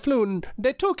know Floon,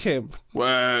 they took him.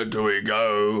 Where do we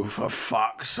go, for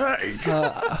fuck's sake?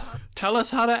 Tell us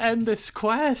how to end this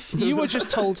quest. You were just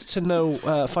told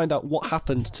to find out what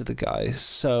happened to the guy,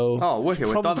 so wicked,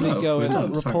 we're done probably now. go and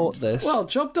done. report this. Well,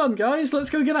 job done, guys.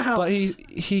 Let's go get a house. But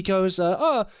he goes,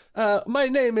 my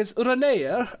name is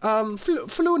Renea.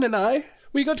 Floon and I,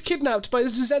 we got kidnapped by the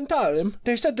Zentarim.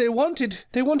 They said they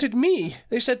wanted me.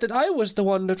 They said that I was the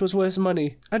one that was worth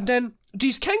money. And then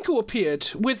these Kenku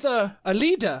appeared with a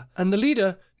leader, and the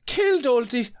leader killed all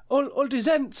the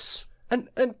Zents and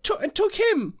took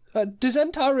him. The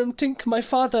Zentarim think my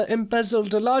father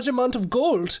embezzled a large amount of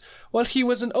gold while he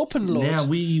was an open lord. Yeah,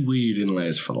 we didn't lay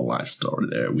for the life story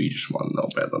there. We just want to know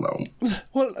better now.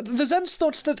 Well, the Zents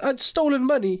thought that I'd stolen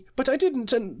money, but I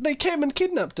didn't, and they came and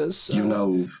kidnapped us. You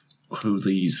know who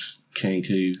these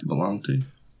Kenku belong to?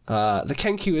 The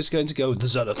Kenku is going to go, the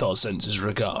Xanathar sends his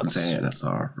regards.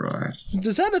 Xanathar, right. The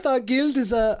Xanathar Guild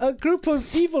is a group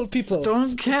of evil people.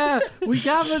 Don't care. We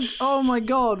gathered. Oh my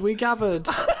god, we gathered.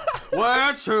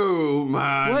 Where to,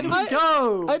 man? Where do we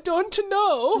go? I don't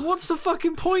know. What's the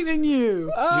fucking point in you?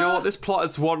 Do you know what this plot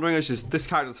is wandering? It's just this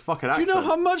character's fucking Do accent. you know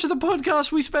how much of the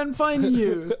podcast we spent finding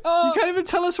you? You can't even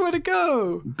tell us where to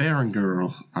go. Baron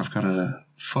Girl, I've got a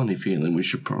funny feeling we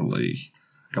should probably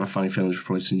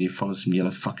send you follow some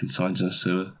yellow fucking signs in a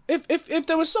sewer. If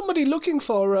there was somebody looking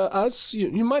for us,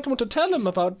 you might want to tell them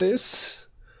about this.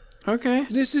 Okay.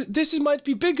 This might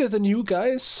be bigger than you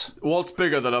guys. What's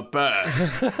bigger than a bear?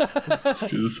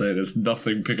 Just saying, there's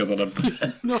nothing bigger than a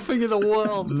bear. Nothing in the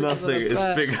world. Nothing is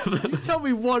bigger than Tell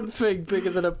me one thing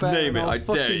bigger than a bear. Name it, and I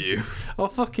dare you. I'll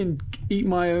fucking eat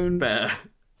my own bear.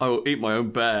 I will eat my own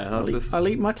bear. I'll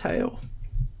eat my tail.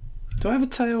 Do I have a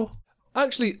tail?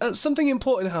 Actually, something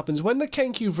important happens. When the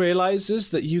Kenku realizes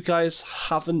that you guys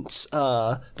haven't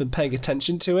been paying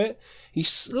attention to it, he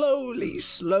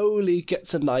slowly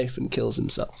gets a knife and kills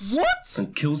himself. What?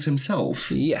 And kills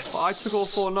himself? Yes. I took all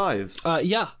 4 knives.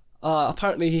 Yeah.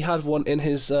 Apparently he had one in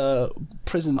his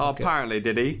prison pocket. Apparently,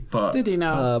 did he? Did he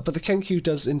now? But the Kenku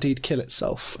does indeed kill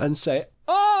itself and say,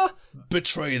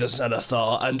 betray the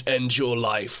Xanathar and end your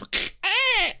life.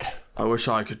 I wish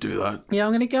I could do that. Yeah,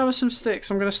 I'm going to gather some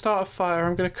sticks. I'm going to start a fire.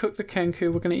 I'm going to cook the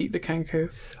Kenku. We're going to eat the Kenku.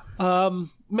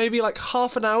 Maybe like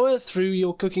half an hour through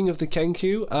your cooking of the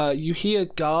Kenku, you hear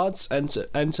guards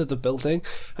enter the building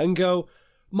and go,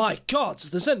 my God,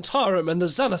 the Zentarim and the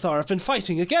Xanathar have been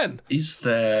fighting again. Is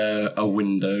there a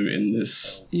window in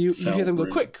this? You hear them go,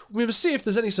 quick, we must see if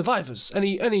there's any survivors,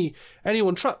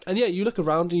 anyone trapped. And yeah, you look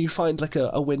around and you find like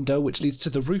a window which leads to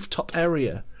the rooftop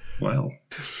area. Well,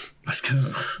 let's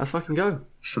go. Let's fucking go.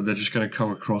 So they're just going to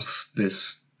come across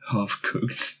this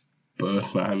half-cooked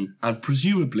Birdman, and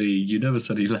presumably you never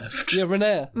said he left. Yeah,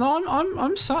 Renee. No,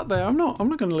 I'm sat there. I'm not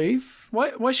going to leave.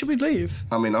 Why should we leave?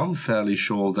 I mean, I'm fairly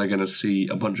sure they're going to see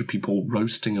a bunch of people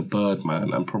roasting a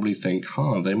Birdman and probably think,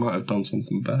 they might have done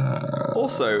something bad.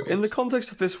 Also, in the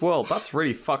context of this world, that's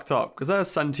really fucked up because they're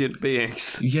sentient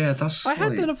beings. Yeah, that's. I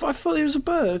thought he was a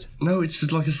bird. No, it's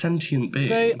just like a sentient being.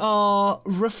 They are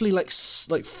roughly like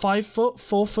 5 foot,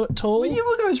 4 foot tall. Well,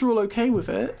 you guys were all okay with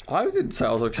it. I didn't say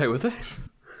I was okay with it.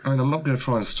 I mean, I'm not going to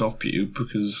try and stop you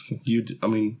because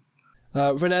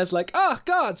Renee's like,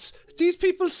 guards, these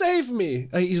people saved me.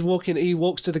 He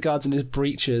walks to the guards in his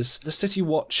breeches. The City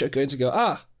Watch are going to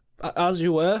go, as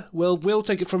you were, we'll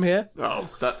take it from here. Oh,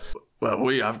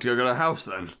 we have to go to a house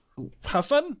then. Have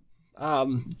fun.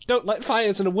 Don't light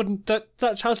fires in a wooden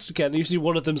thatch house again. You see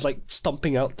one of them's like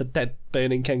stomping out the dead,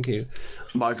 burning Kenku.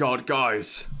 My God,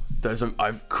 guys,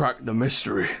 I've cracked the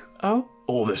mystery. Oh?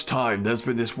 All this time, there's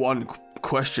been this one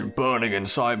question burning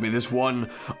inside me, this one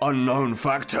unknown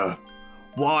factor.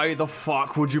 Why the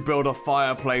fuck would you build a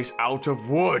fireplace out of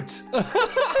wood?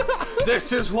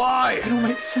 This is why! It all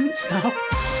makes sense now.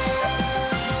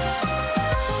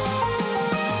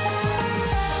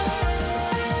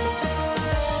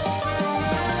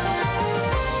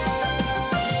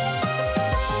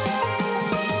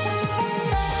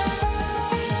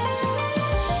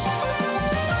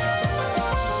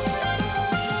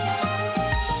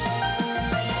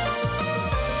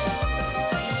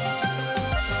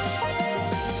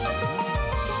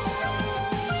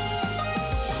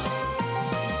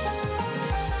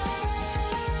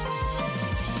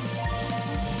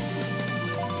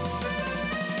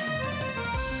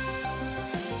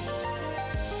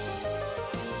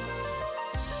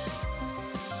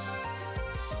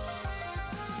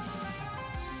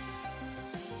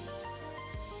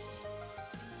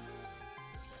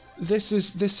 This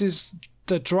is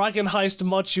the Dragon Heist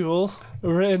module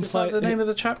written Is that the name of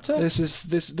the chapter?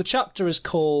 The chapter is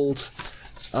called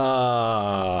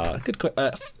A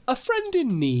Friend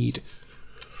in Need.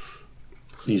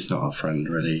 He's not our friend,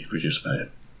 really. We just met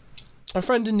him. A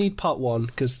Friend in Need Part 1,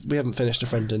 because we haven't finished A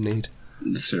Friend in Need.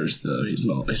 Seriously, though, he's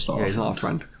not. He's not our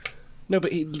friend. No,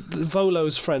 but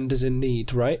Volo's friend is in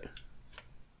need, right?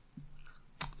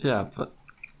 Yeah, but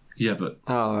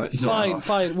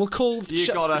Fine. We'll call. You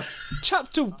got us.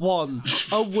 Chapter 1: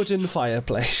 A Wooden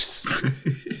Fireplace.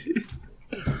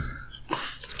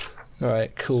 All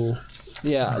right, cool.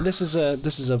 Yeah, this is a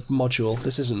module.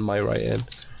 This isn't my write-in.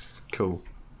 Cool.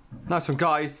 Nice one,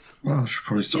 guys. Well, I should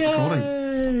probably stop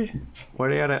recording. Where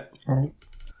are you at it? Oh.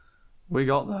 We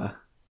got there.